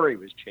story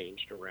was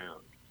changed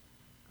around.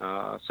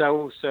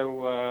 So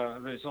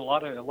there's a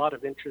lot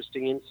of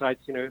interesting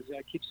insights.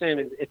 I keep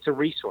saying it's a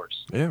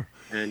resource. Yeah,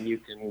 and you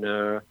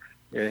can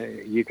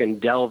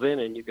delve in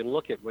and you can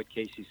look at what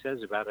Cayce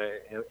says about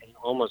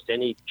almost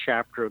any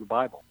chapter of the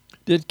Bible.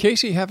 Did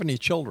Cayce have any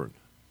children?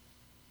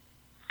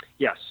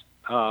 Yes.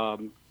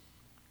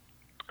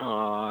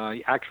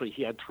 Actually,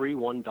 he had 3.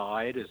 One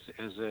died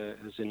as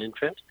an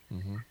infant,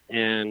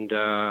 and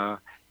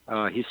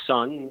his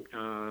son,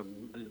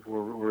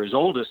 or his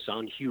oldest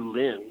son, Hugh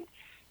Lynn,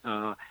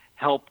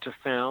 helped to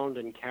found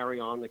and carry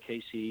on the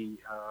Cayce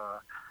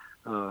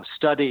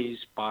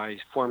studies by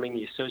forming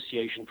the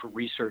Association for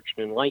Research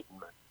and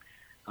Enlightenment,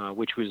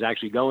 which was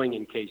actually going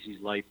in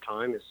Cayce's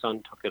lifetime. His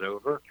son took it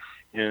over,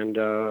 and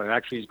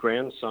actually his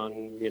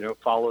grandson,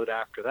 followed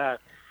after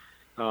that.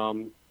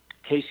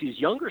 Cayce's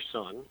younger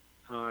son,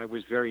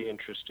 was very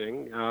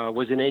interesting,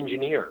 was an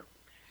engineer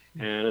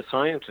and a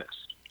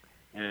scientist.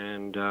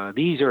 And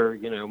these are,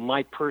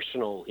 my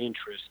personal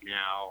interest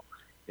now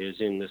is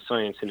in the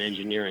science and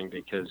engineering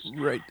because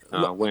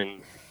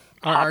when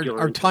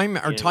our time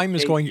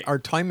is going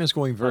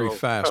very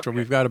fast. Okay.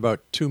 We've got about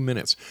 2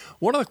 minutes.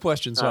 One of the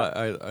questions,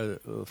 the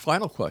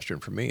final question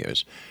for me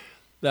is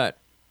that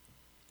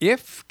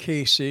if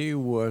Cayce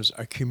was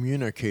a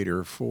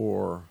communicator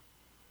for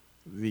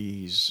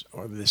this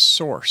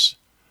source,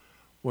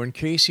 when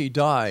Cayce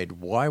died,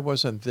 why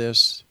wasn't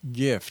this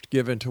gift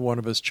given to one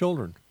of his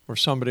children or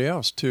somebody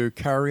else to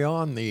carry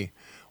on the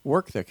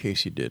work that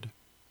Cayce did?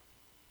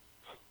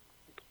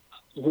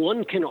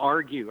 One can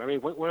argue. I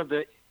mean, one of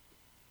the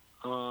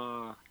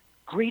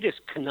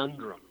greatest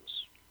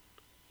conundrums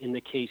in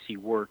the Cayce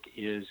work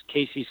is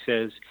Cayce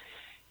says,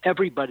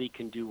 everybody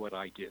can do what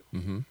I do.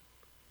 Mm-hmm.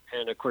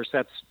 And, of course,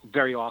 that's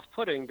very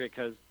off-putting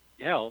because,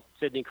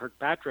 Sidney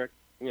Kirkpatrick,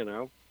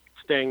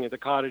 staying at the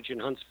cottage in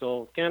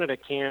Huntsville, Canada,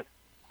 can't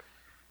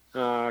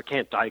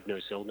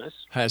diagnose illness.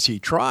 Has he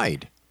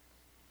tried?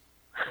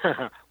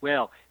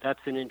 Well,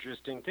 that's an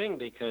interesting thing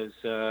because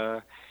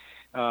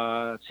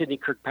Sidney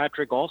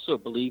Kirkpatrick also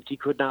believed he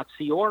could not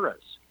see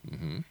auras.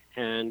 Mm-hmm.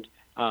 And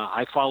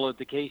I followed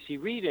the Cayce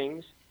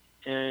readings,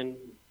 and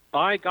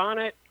by gone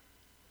it,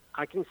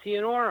 I can see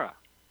an aura.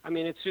 I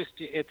mean, it's just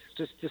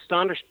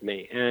astonished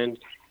me. And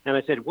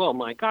I said, well,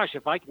 my gosh,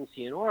 if I can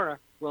see an aura,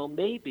 well,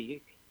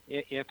 maybe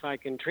if I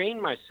can train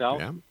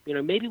myself,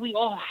 maybe we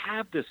all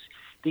have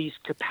these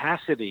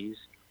capacities,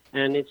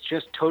 and it's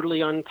just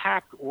totally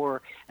untapped.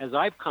 Or, as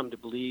I've come to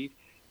believe,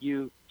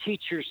 you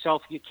teach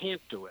yourself you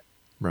can't do it.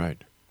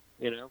 Right.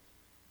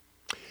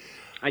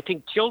 I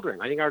think children,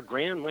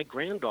 my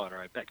granddaughter,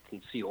 I bet,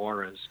 can see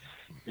auras,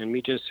 and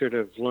we just sort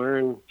of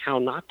learn how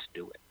not to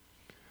do it.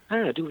 I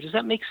don't know, does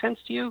that make sense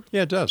to you?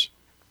 Yeah, it does.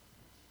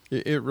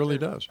 It really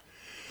does.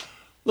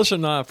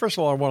 Listen, first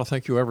of all, I want to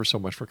thank you ever so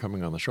much for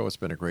coming on the show. It's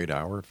been a great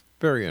hour.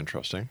 Very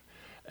interesting.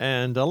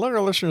 And let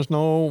our listeners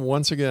know,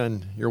 once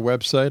again, your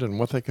website and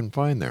what they can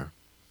find there.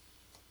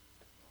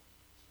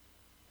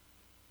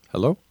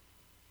 Hello?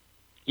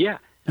 Yeah,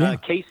 Yeah.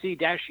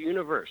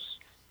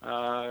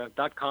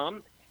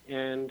 Cayce-universe.com.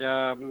 And,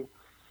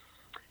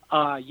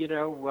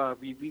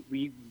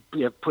 we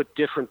have put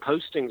different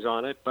postings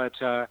on it, but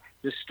the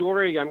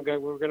story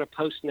we're going to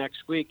post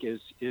next week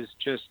is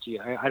just,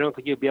 I don't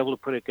think you'll be able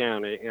to put it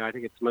down. I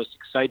think it's the most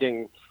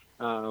exciting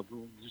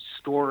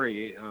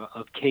story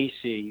of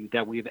Cayce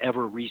that we've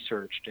ever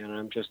researched, and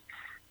I'm just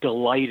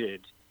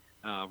delighted,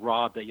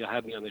 Rob, that you'll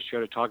have me on the show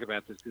to talk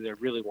about this, because I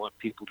really want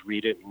people to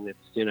read it, and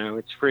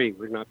it's free.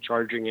 We're not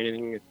charging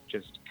anything. It's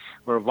just,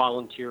 we're a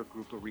volunteer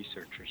group of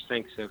researchers.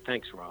 Thanks,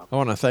 Rob. I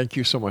want to thank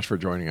you so much for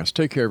joining us.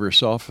 Take care of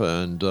yourself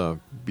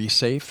and be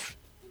safe,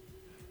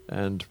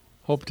 and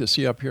hope to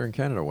see you up here in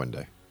Canada one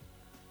day.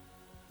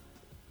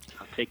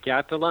 I'll take you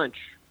out to lunch.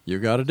 You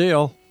got a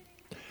deal.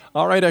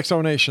 All right,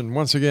 Exo Nation.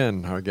 Once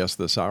again, our guest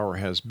this hour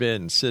has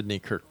been Sidney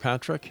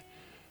Kirkpatrick,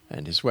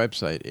 and his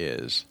website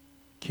is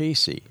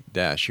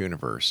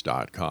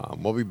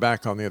Cayce-universe.com. We'll be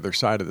back on the other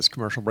side of this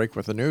commercial break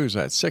with the news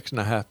at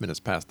 6.5 minutes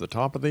past the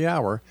top of the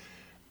hour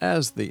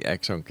as the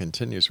X Zone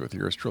continues with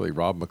yours truly,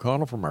 Rob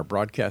McConnell, from our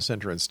broadcast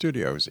center and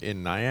studios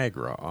in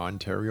Niagara,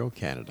 Ontario,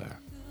 Canada.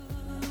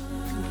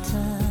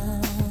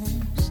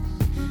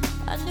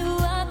 I knew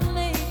I'd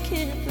make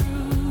it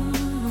through,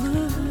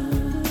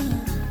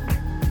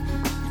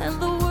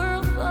 and the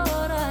world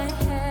thought I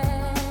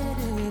had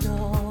it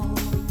all,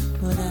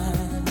 but I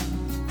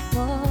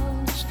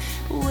was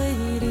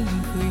waiting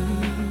for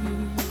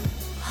you.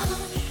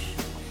 Hush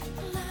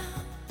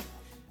now.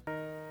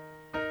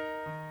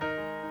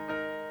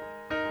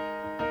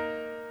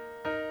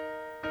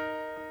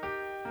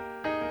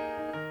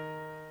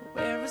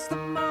 Where is the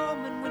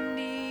moment we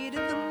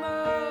needed the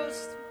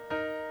most?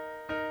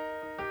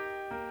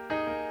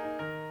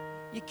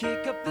 You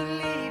kick up the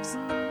leaves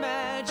and the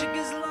magic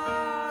is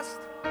lost.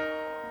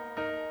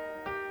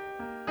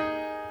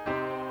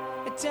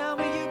 Tell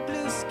me your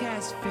blue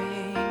skies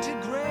fade to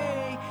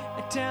gray.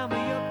 Tell me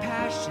your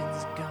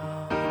passion's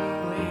gone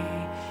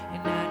away,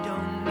 and I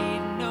don't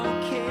need no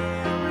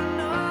carrying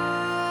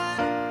on.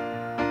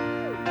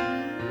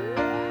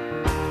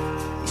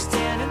 You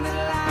stand in the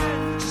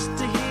line just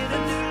to hit a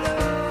new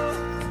low.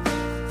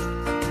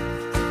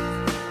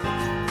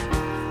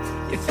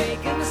 You're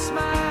faking a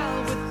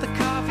smile with the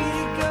coffee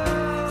to go.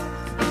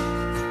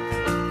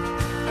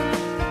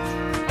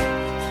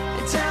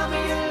 And tell me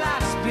your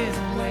life's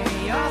been way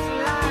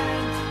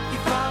offline. You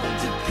fall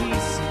into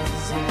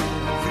pieces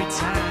every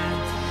time,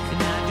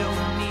 and I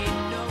don't need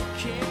no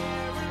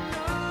carrying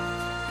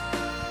on.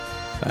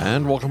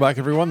 And welcome back,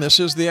 everyone. This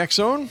is the X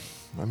Zone.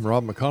 I'm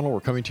Rob McConnell.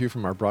 We're coming to you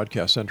from our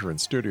broadcast center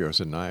and studios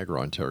in Niagara,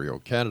 Ontario,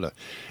 Canada.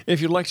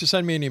 If you'd like to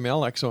send me an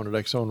email,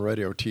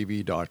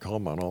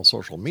 xzone@xzoneradiotv.com, on all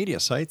social media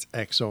sites,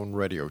 X Zone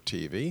Radio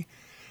TV.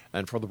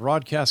 And for the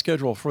broadcast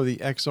schedule for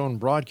the X Zone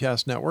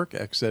Broadcast Network,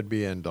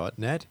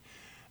 xzbn.net.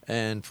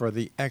 And for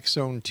the X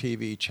Zone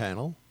TV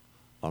channel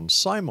on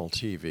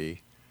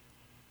SimulTV,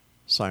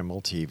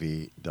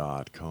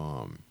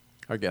 simultv.com.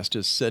 Our guest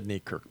is Sidney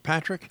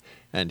Kirkpatrick,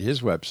 and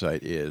his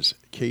website is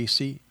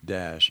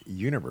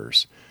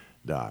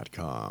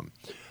Cayce-universe.com.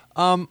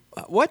 How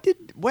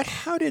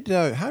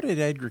did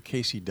Edgar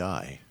Cayce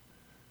die?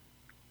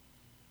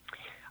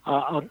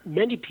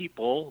 Many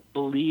people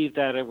believe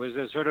that it was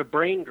a sort of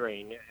brain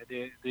drain.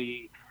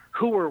 The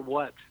who or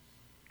what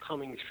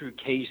coming through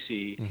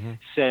Cayce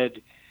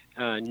said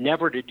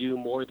never to do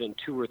more than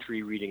 2 or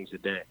 3 readings a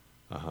day.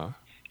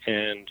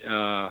 And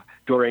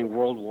during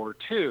World War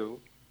II,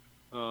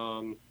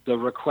 the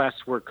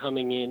requests were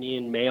coming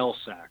in mail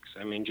sacks.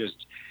 I mean,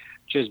 just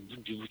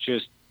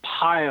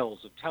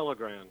piles of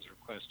telegrams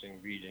requesting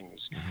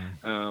readings.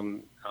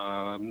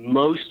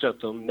 Most of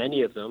them,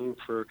 many of them,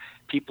 for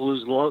people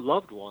whose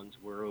loved ones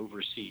were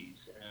overseas.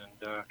 And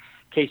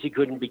Cayce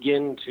couldn't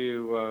begin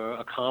to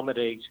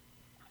accommodate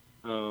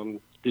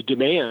the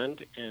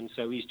demand, and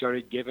so he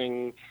started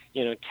giving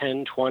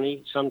 10,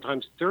 20,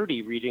 sometimes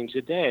 30 readings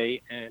a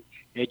day, and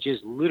it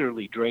just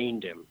literally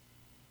drained him.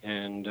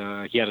 And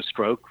he had a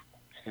stroke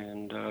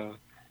and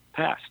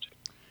passed.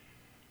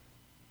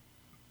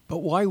 But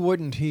why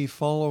wouldn't he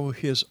follow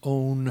his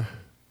own,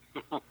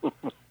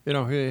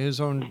 his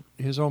own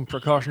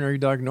precautionary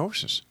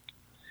diagnosis?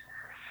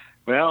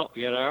 Well,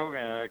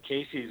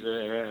 Cayce's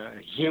a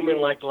human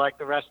like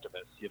the rest of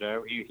us.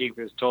 He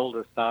was told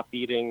to stop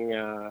eating,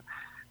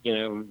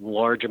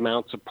 large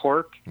amounts of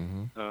pork.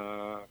 He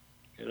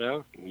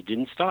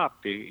didn't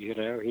stop. He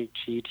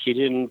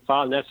didn't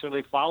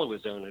necessarily follow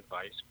his own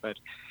advice. But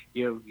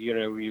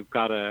you've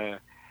got to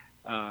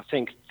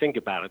think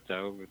about it,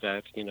 though,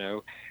 that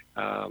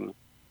the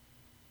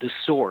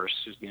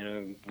source,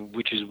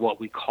 which is what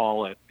we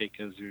call it,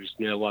 because there's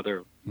no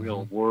other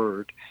real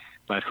word,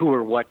 but who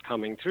or what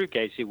coming through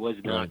Cayce was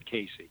not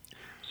Cayce.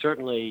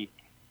 Certainly,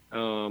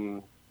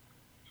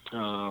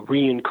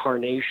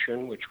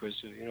 reincarnation, which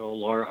was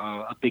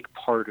a big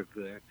part of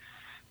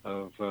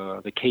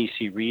the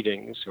Cayce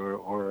readings,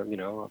 or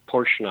a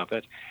portion of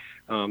it,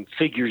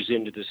 figures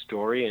into the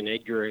story. And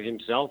Edgar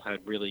himself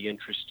had really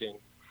interesting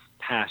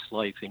past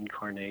life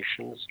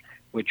incarnations,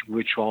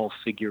 which all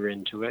figure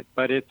into it.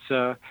 But it's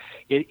a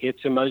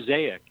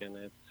mosaic,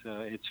 and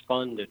it's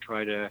fun to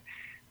try to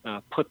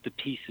put the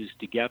pieces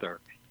together.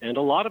 And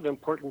a lot of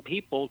important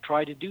people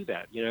try to do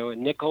that.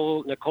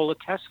 Nikola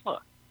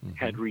Tesla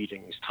had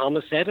readings.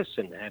 Thomas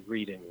Edison had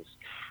readings.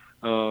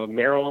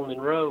 Marilyn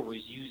Monroe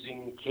was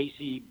using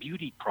Cayce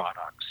beauty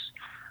products.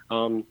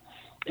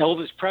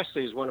 Elvis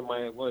Presley was one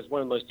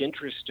of the most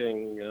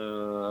interesting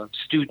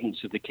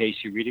students of the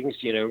Cayce readings.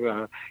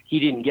 He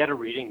didn't get a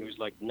reading. He was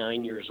like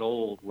 9 years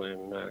old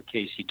when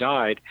Cayce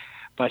died,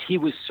 but he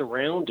was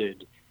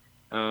surrounded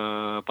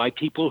by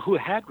people who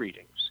had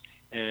readings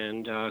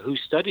and who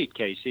studied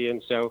Cayce.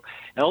 And so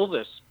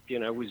Elvis,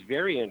 was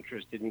very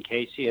interested in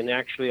Cayce. And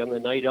actually, on the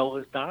night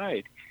Elvis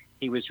died,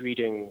 he was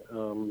reading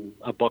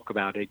a book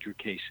about Edgar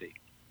Cayce.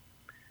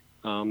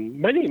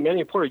 Many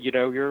important.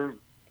 You're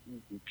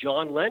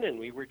John Lennon.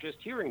 We were just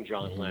hearing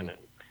John Lennon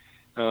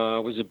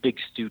was a big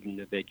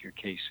student of Edgar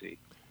Cayce.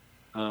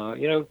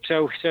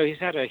 So he's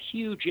had a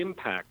huge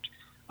impact.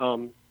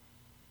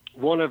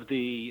 One of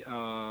the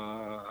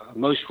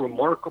most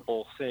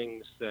remarkable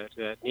things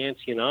that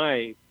Nancy and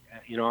I,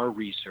 in our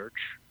research,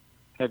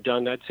 have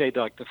done, I'd say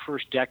like the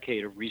first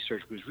decade of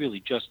research was really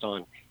just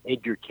on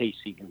Edgar Cayce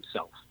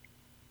himself.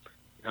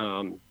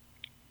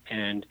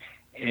 And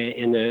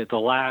in the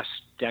last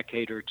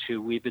decade or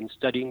two, we've been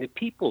studying the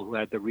people who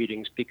had the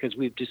readings, because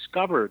we've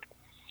discovered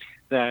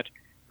that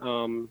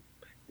the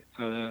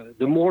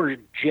more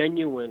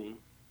genuine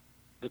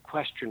the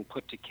question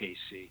put to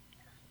Cayce,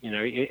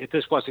 if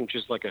this wasn't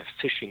just like a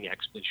fishing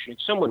expedition,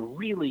 if someone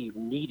really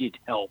needed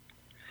help,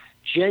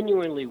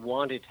 genuinely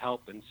wanted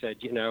help and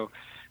said,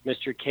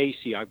 Mr.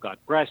 Cayce, I've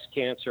got breast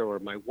cancer, or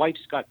my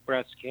wife's got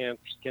breast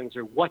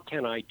cancer, what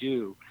can I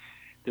do?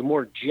 The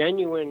more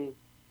genuine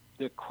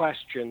the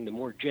question, the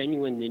more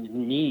genuine the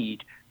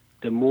need,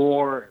 the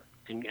more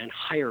and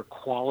higher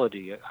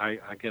quality, I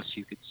guess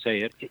you could say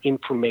it,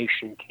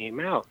 information came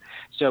out.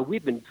 So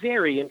we've been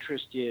very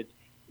interested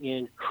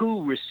in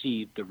who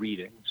received the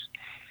readings.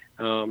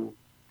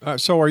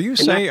 So are you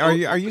saying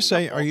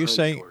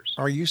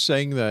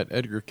that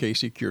Edgar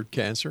Cayce cured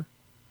cancer?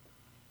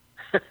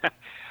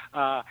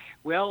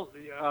 Well,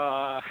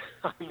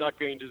 I'm not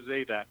going to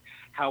say that.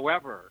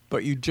 However,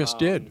 but you just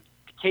did.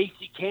 Cayce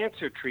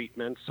cancer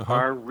treatments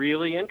are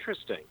really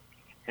interesting,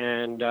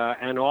 and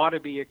ought to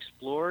be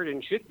explored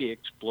and should be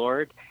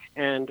explored,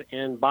 and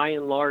by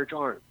and large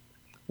aren't.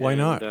 Why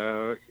not?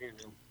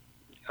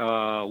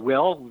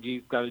 Well,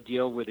 you've got to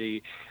deal with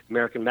the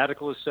American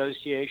Medical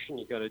Association.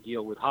 You've got to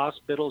deal with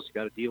hospitals. You've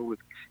got to deal with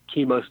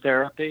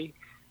chemotherapy.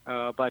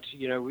 But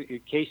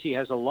Cayce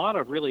has a lot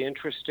of really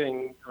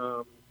interesting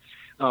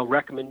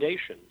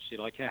recommendations,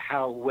 like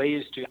how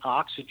ways to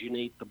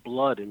oxygenate the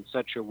blood in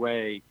such a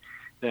way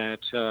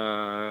that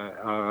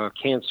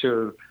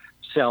cancer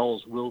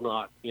cells will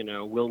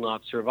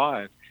not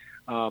survive.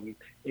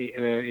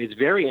 It's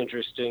very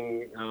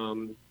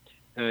interesting.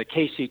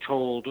 Cayce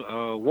told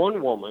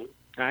one woman,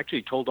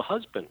 actually told a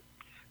husband,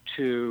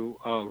 to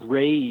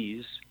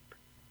raise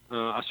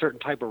a certain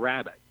type of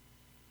rabbit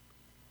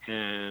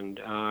and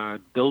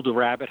build a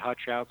rabbit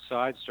hutch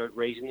outside, start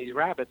raising these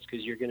rabbits,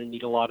 because you're going to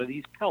need a lot of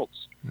these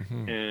pelts.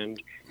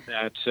 And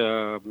that,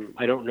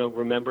 I don't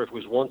remember if it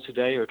was once a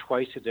day or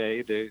twice a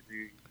day, the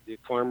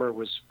farmer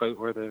was,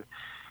 or the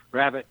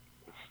rabbit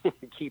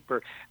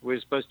keeper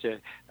was supposed to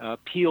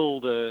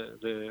peel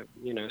the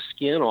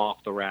skin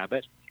off the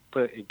rabbit,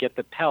 get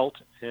the pelt,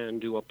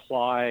 and to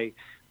apply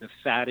the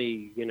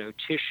fatty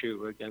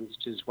tissue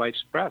against his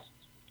wife's breasts.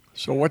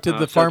 So what did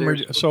the farmer?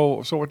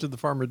 So what did the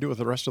farmer do with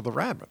the rest of the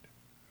rabbit?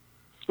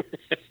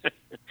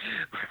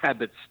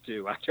 Rabbit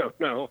stew. I don't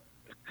know.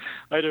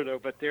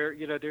 But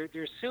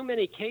there's so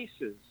many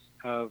cases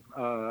of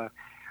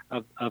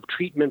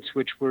treatments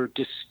which were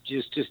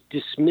just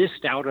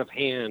dismissed out of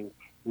hand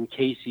in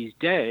Cayce's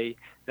day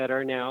that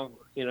are now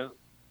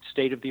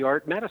state of the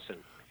art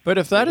medicine. But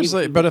if that is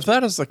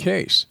the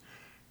case,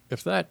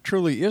 if that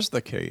truly is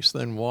the case,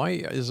 then why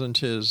isn't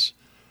his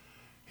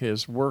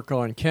work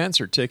on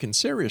cancer taken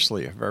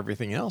seriously if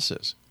everything else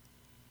is?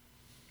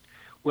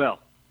 Well,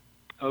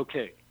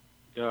 okay.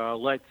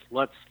 Let's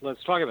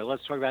talk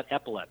about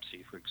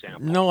epilepsy, for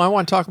example. No, I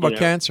want to talk about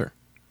cancer.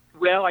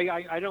 Well,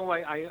 I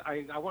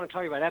want to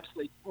talk about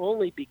epilepsy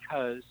only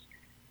because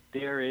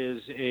there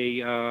is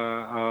a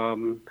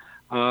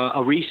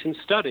recent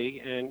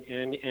study, and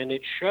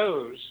it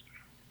shows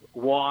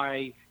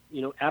why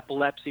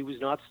epilepsy was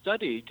not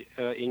studied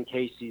in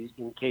Cayce's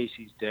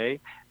day.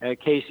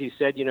 Cayce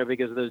said,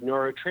 because of those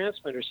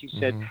neurotransmitters, he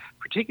said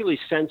particularly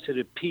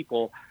sensitive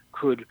people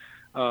could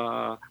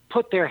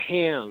put their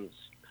hands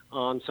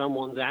on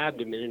someone's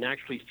abdomen and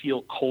actually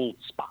feel cold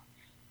spots,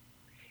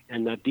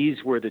 and that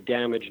these were the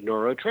damaged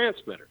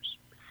neurotransmitters.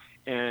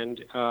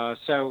 And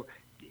so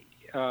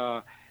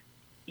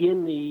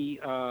in the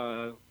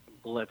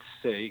let's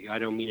say, I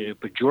don't mean it a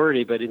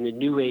pejorative, but in the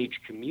New Age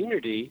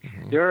community,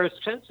 there are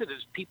sensitive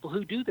people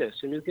who do this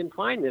and who can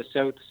find this.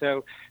 So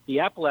the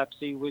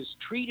epilepsy was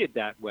treated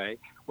that way.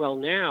 Well,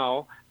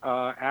 now,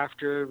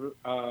 after,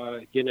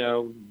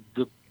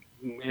 the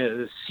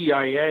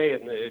CIA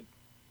and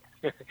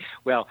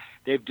well,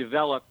 they've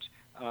developed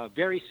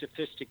very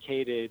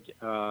sophisticated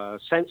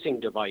sensing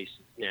devices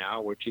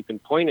now, which you can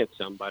point at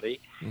somebody.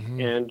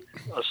 And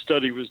a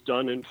study was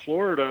done in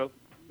Florida,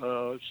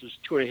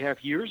 just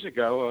 2.5 years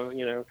ago.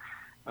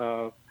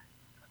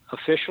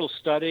 Official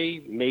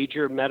study,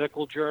 major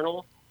medical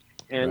journal,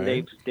 and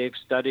they've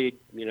studied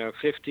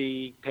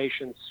 50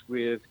 patients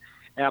with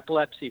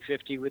epilepsy,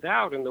 50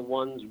 without, and the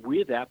ones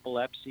with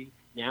epilepsy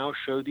now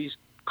show these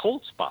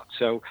cold spots.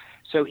 So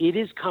it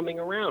is coming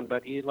around,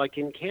 but like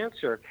in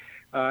cancer.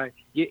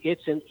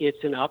 It's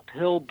an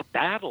uphill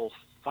battle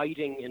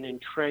fighting an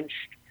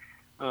entrenched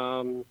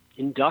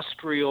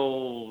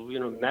industrial,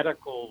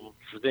 medical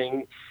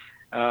thing.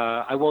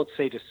 I won't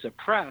say to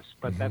suppress,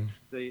 but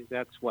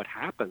that's what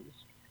happens.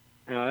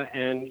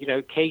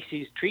 And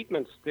Cayce's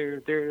treatments,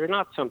 they're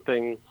not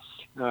something.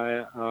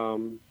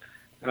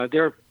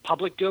 They're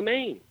public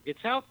domain.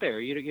 It's out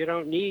there. You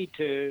don't need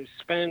to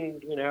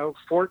spend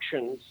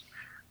fortunes.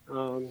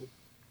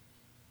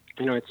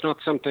 It's not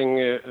something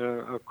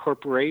a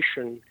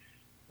corporation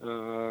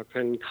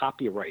can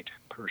copyright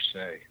per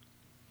se.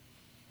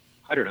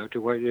 I don't know.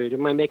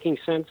 Am I making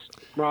sense,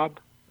 Rob?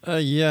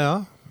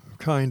 Yeah,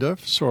 kind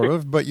of, sort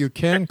of. But you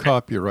can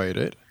copyright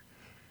it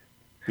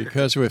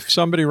because if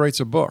somebody writes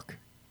a book,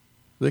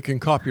 they can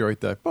copyright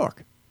that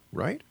book,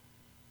 right?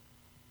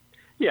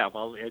 Yeah,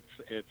 well, it's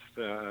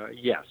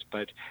yes,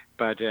 but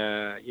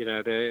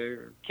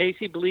the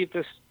Cayce believed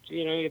this.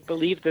 He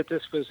believed that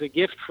this was a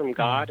gift from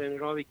God, and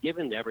it ought to be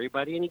given to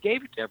everybody, and he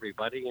gave it to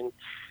everybody. And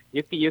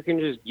you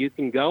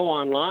can go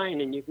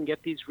online and you can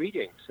get these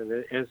readings.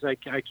 And as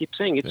I keep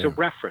saying, it's a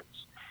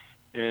reference.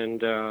 And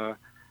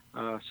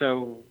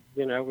so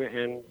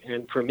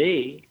and for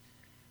me,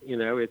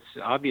 it's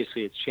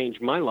obviously it's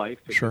changed my life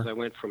because I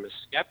went from a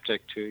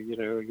skeptic to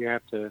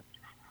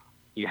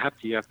you have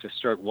to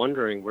start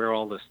wondering where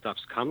all this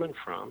stuff's coming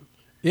from.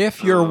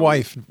 If your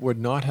wife would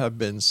not have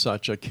been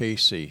such a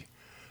Cayce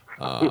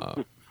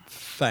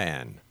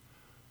fan,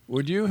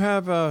 would you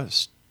have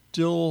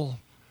still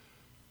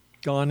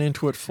gone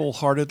into it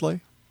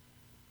full-heartedly?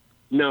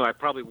 No, I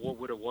probably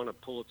would have won a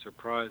Pulitzer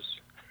Prize.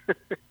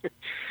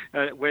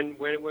 When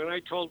I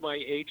told my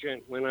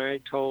agent, when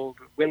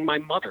my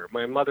mother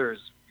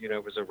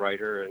was a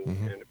writer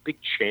and a big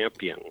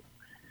champion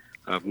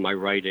of my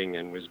writing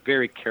and was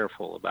very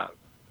careful about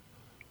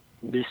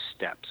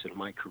missteps in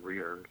my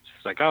career.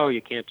 It's like, oh,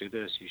 you can't do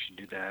this, you should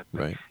do that.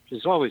 Right.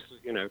 It's always,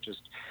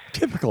 just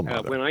typical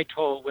mother. When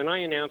I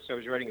announced I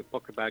was writing a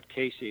book about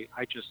Cayce,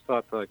 I just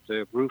thought like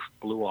the roof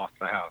blew off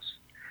the house.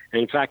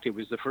 And in fact, it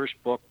was the first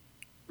book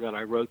that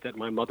I wrote that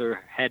my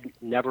mother had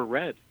never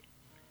read.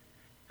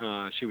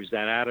 She was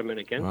that adamant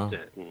against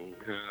it,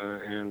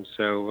 and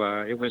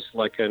so it was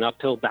like an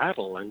uphill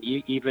battle. And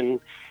even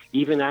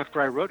after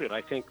I wrote it,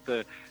 I think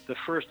the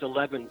first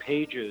 11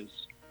 pages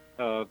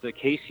of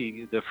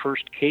the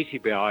first Cayce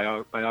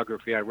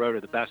biography I wrote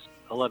are the best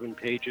 11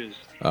 pages.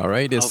 All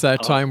right, it's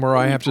that time where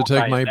I have to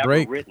take my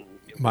break.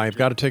 I've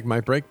got to take my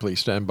break. Please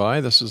stand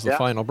by. This is the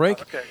final break.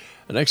 Okay.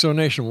 And X-Zone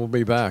Nation will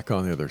be back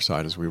on the other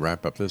side as we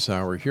wrap up this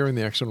hour here in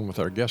the X-Zone with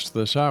our guest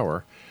this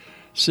hour,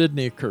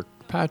 SIDNEY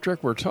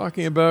Kirkpatrick. We're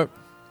talking about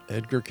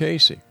Edgar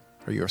Cayce.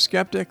 Are you a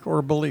skeptic or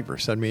a believer?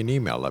 Send me an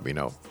email. Let me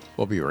know.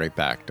 We'll be right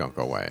back. Don't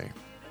go away.